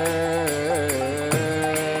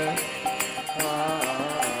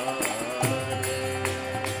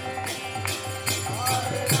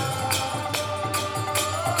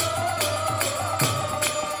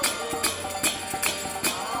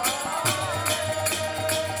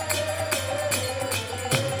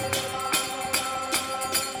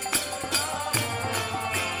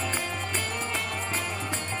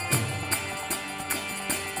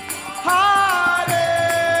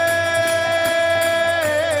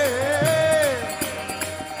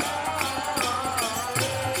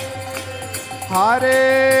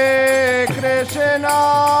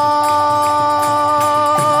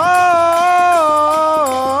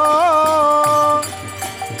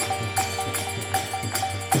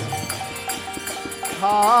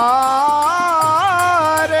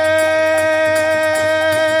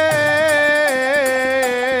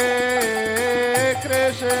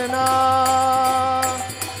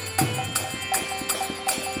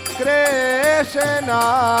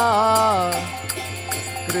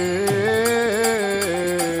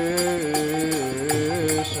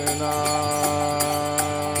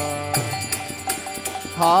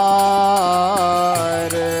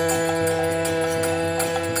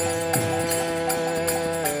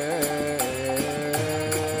Hare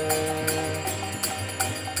Krishna, Hare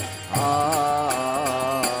Krishna,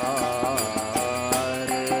 Krishna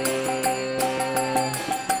Krishna, Hare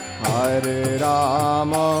Hare Rama,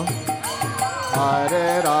 Hare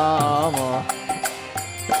Rama,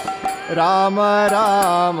 Rama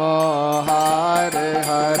Rama, Hare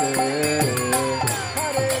Hare,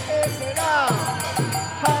 Hare Krishna,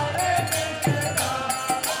 Hare Krishna,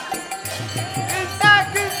 Krishna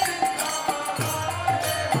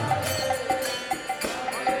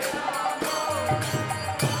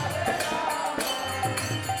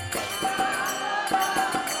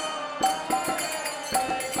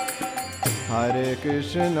Hare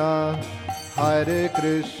Krishna, Hare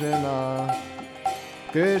Krishna,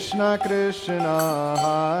 Krishna Krishna,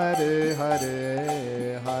 Hare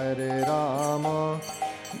Hare, Hare Rama,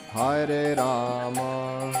 Hare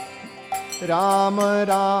Rama, Rama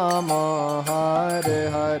Rama, Hare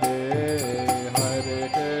Hare, Hare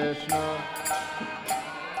Krishna.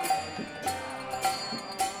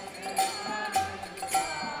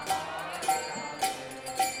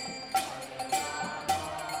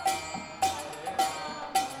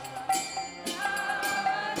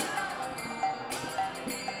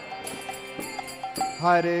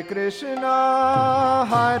 Hare Krishna,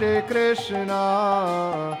 Hare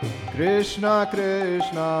Krishna, Krishna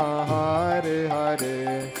Krishna, Hare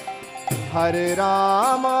Hare, Hare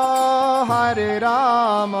Rama, Hare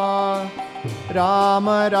Rama,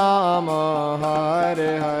 Rama Rama,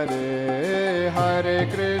 Hare Hare, Hare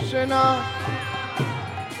Krishna.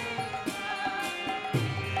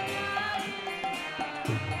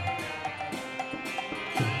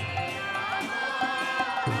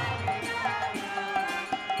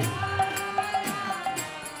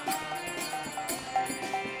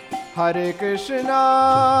 Hare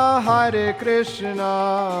Krishna, Hare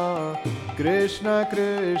Krishna, Krishna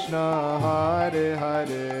Krishna, Hare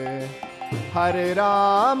Hare, Hare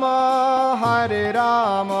Rama, Hare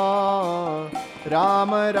Rama,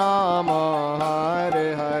 Rama Rama,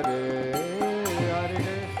 Hare Hare,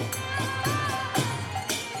 Hare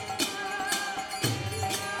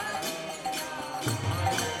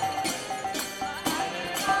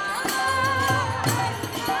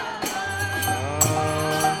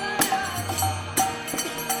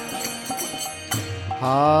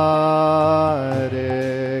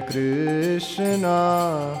Hare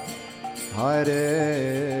Krishna,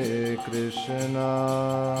 Hare Krishna,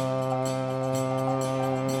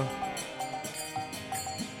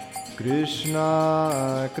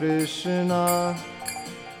 Krishna Krishna,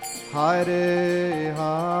 Hare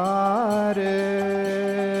Hare,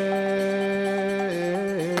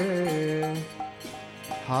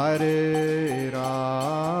 Hare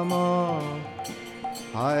Rama,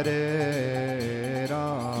 Hare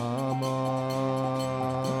Rama,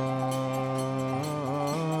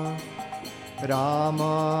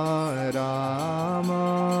 Rama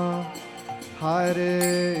Rama,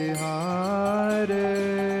 Hare Hare.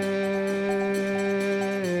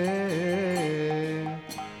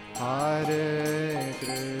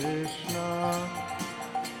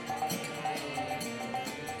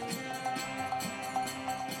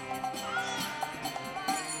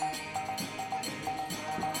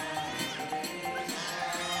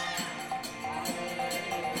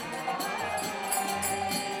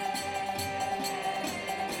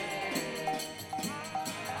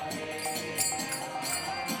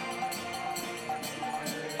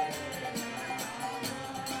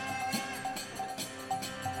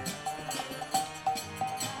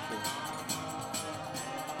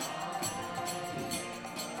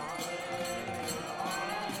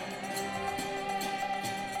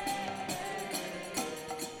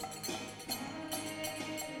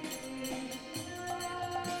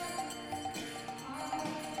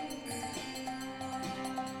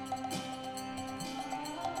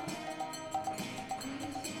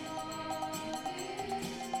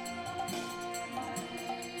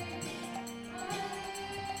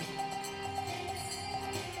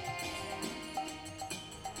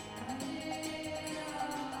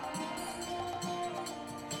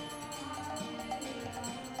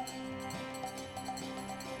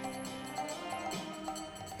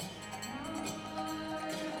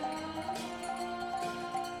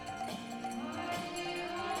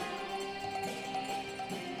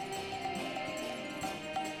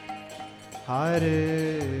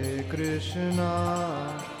 Hare Krishna,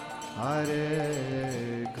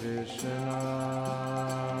 Hare Krishna,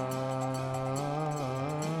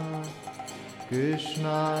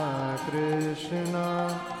 Krishna Krishna,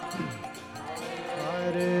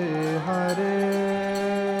 Hare Hare,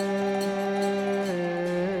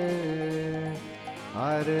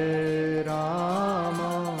 Hare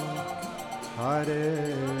Rama, Hare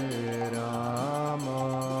Rama,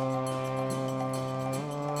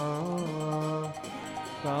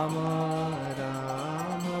 Rama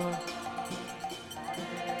Rama.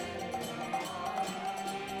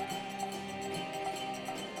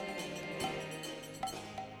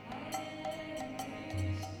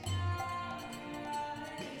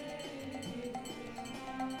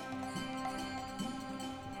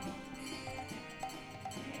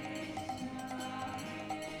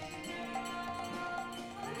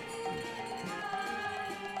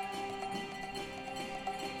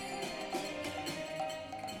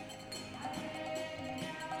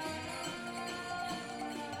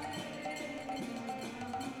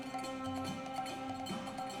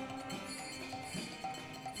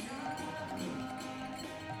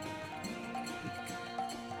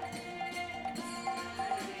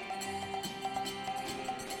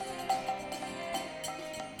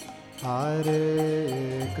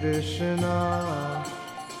 Hare Krishna,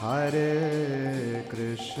 Hare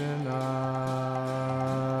Krishna,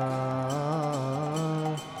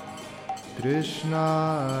 Krishna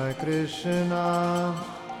Krishna,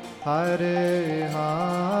 Hare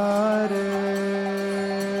Hare,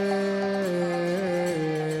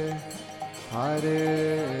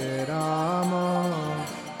 Hare Rama,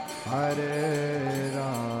 Hare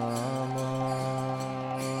Rama,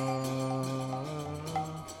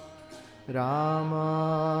 Rama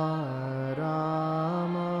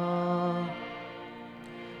Rama,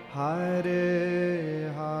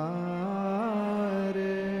 Hare Hare.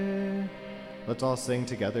 Let's all sing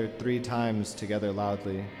together 3 times together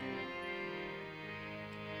loudly.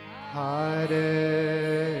 Hare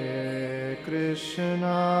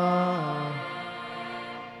Krishna,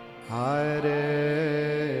 Hare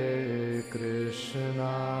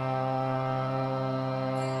Krishna,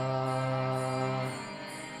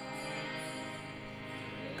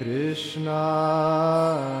 Krishna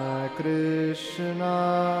Krishna,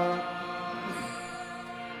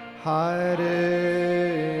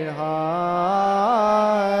 Hare Hare,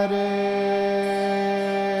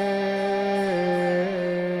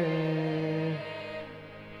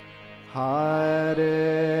 Hare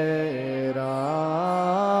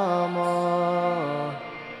Rama,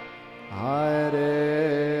 Hare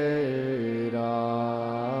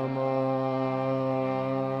Rama,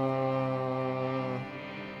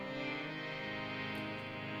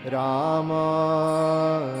 Rama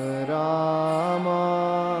Rama,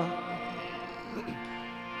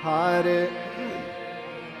 Hare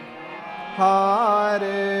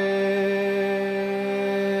Hare.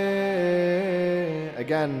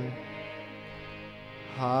 Again.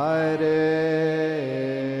 Hare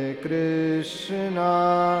Krishna,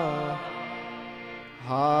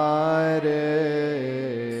 Hare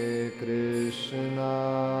Krishna,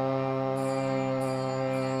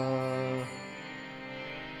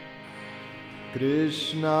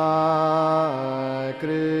 Krishna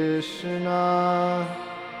Krishna,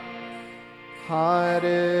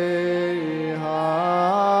 Hare Hare,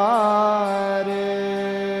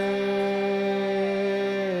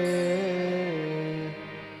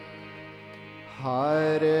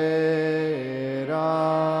 Hare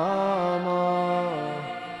Rama,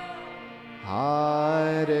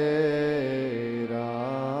 Hare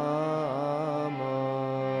Rama,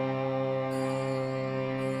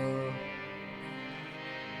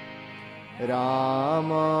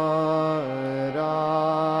 Rama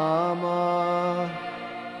Rama,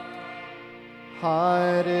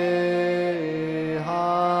 Hare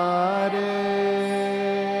Hare.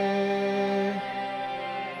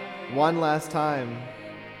 One last time.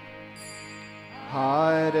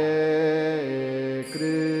 Hare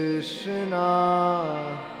Krishna,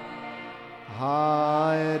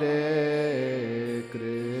 Hare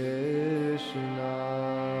Krishna,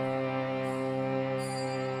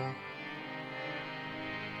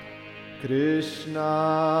 Krishna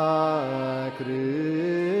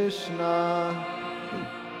Krishna,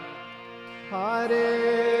 Hare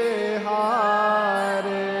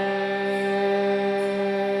Hare,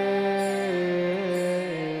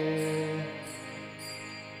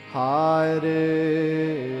 Hare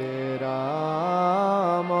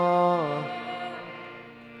Rama,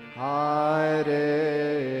 Hare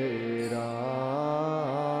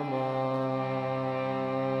Rama,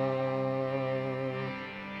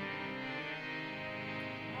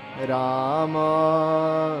 Rama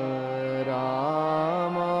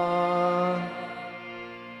Rama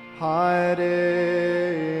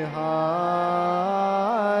Hare Hare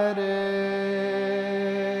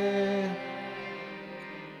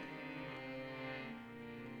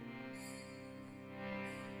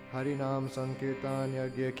Harinam Sankirtan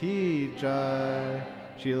Yagya Ki Jai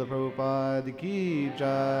Srila Prabhupada Ki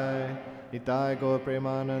Jai Nitai Gaur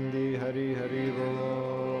Premanandi Hari Hari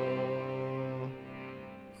Bol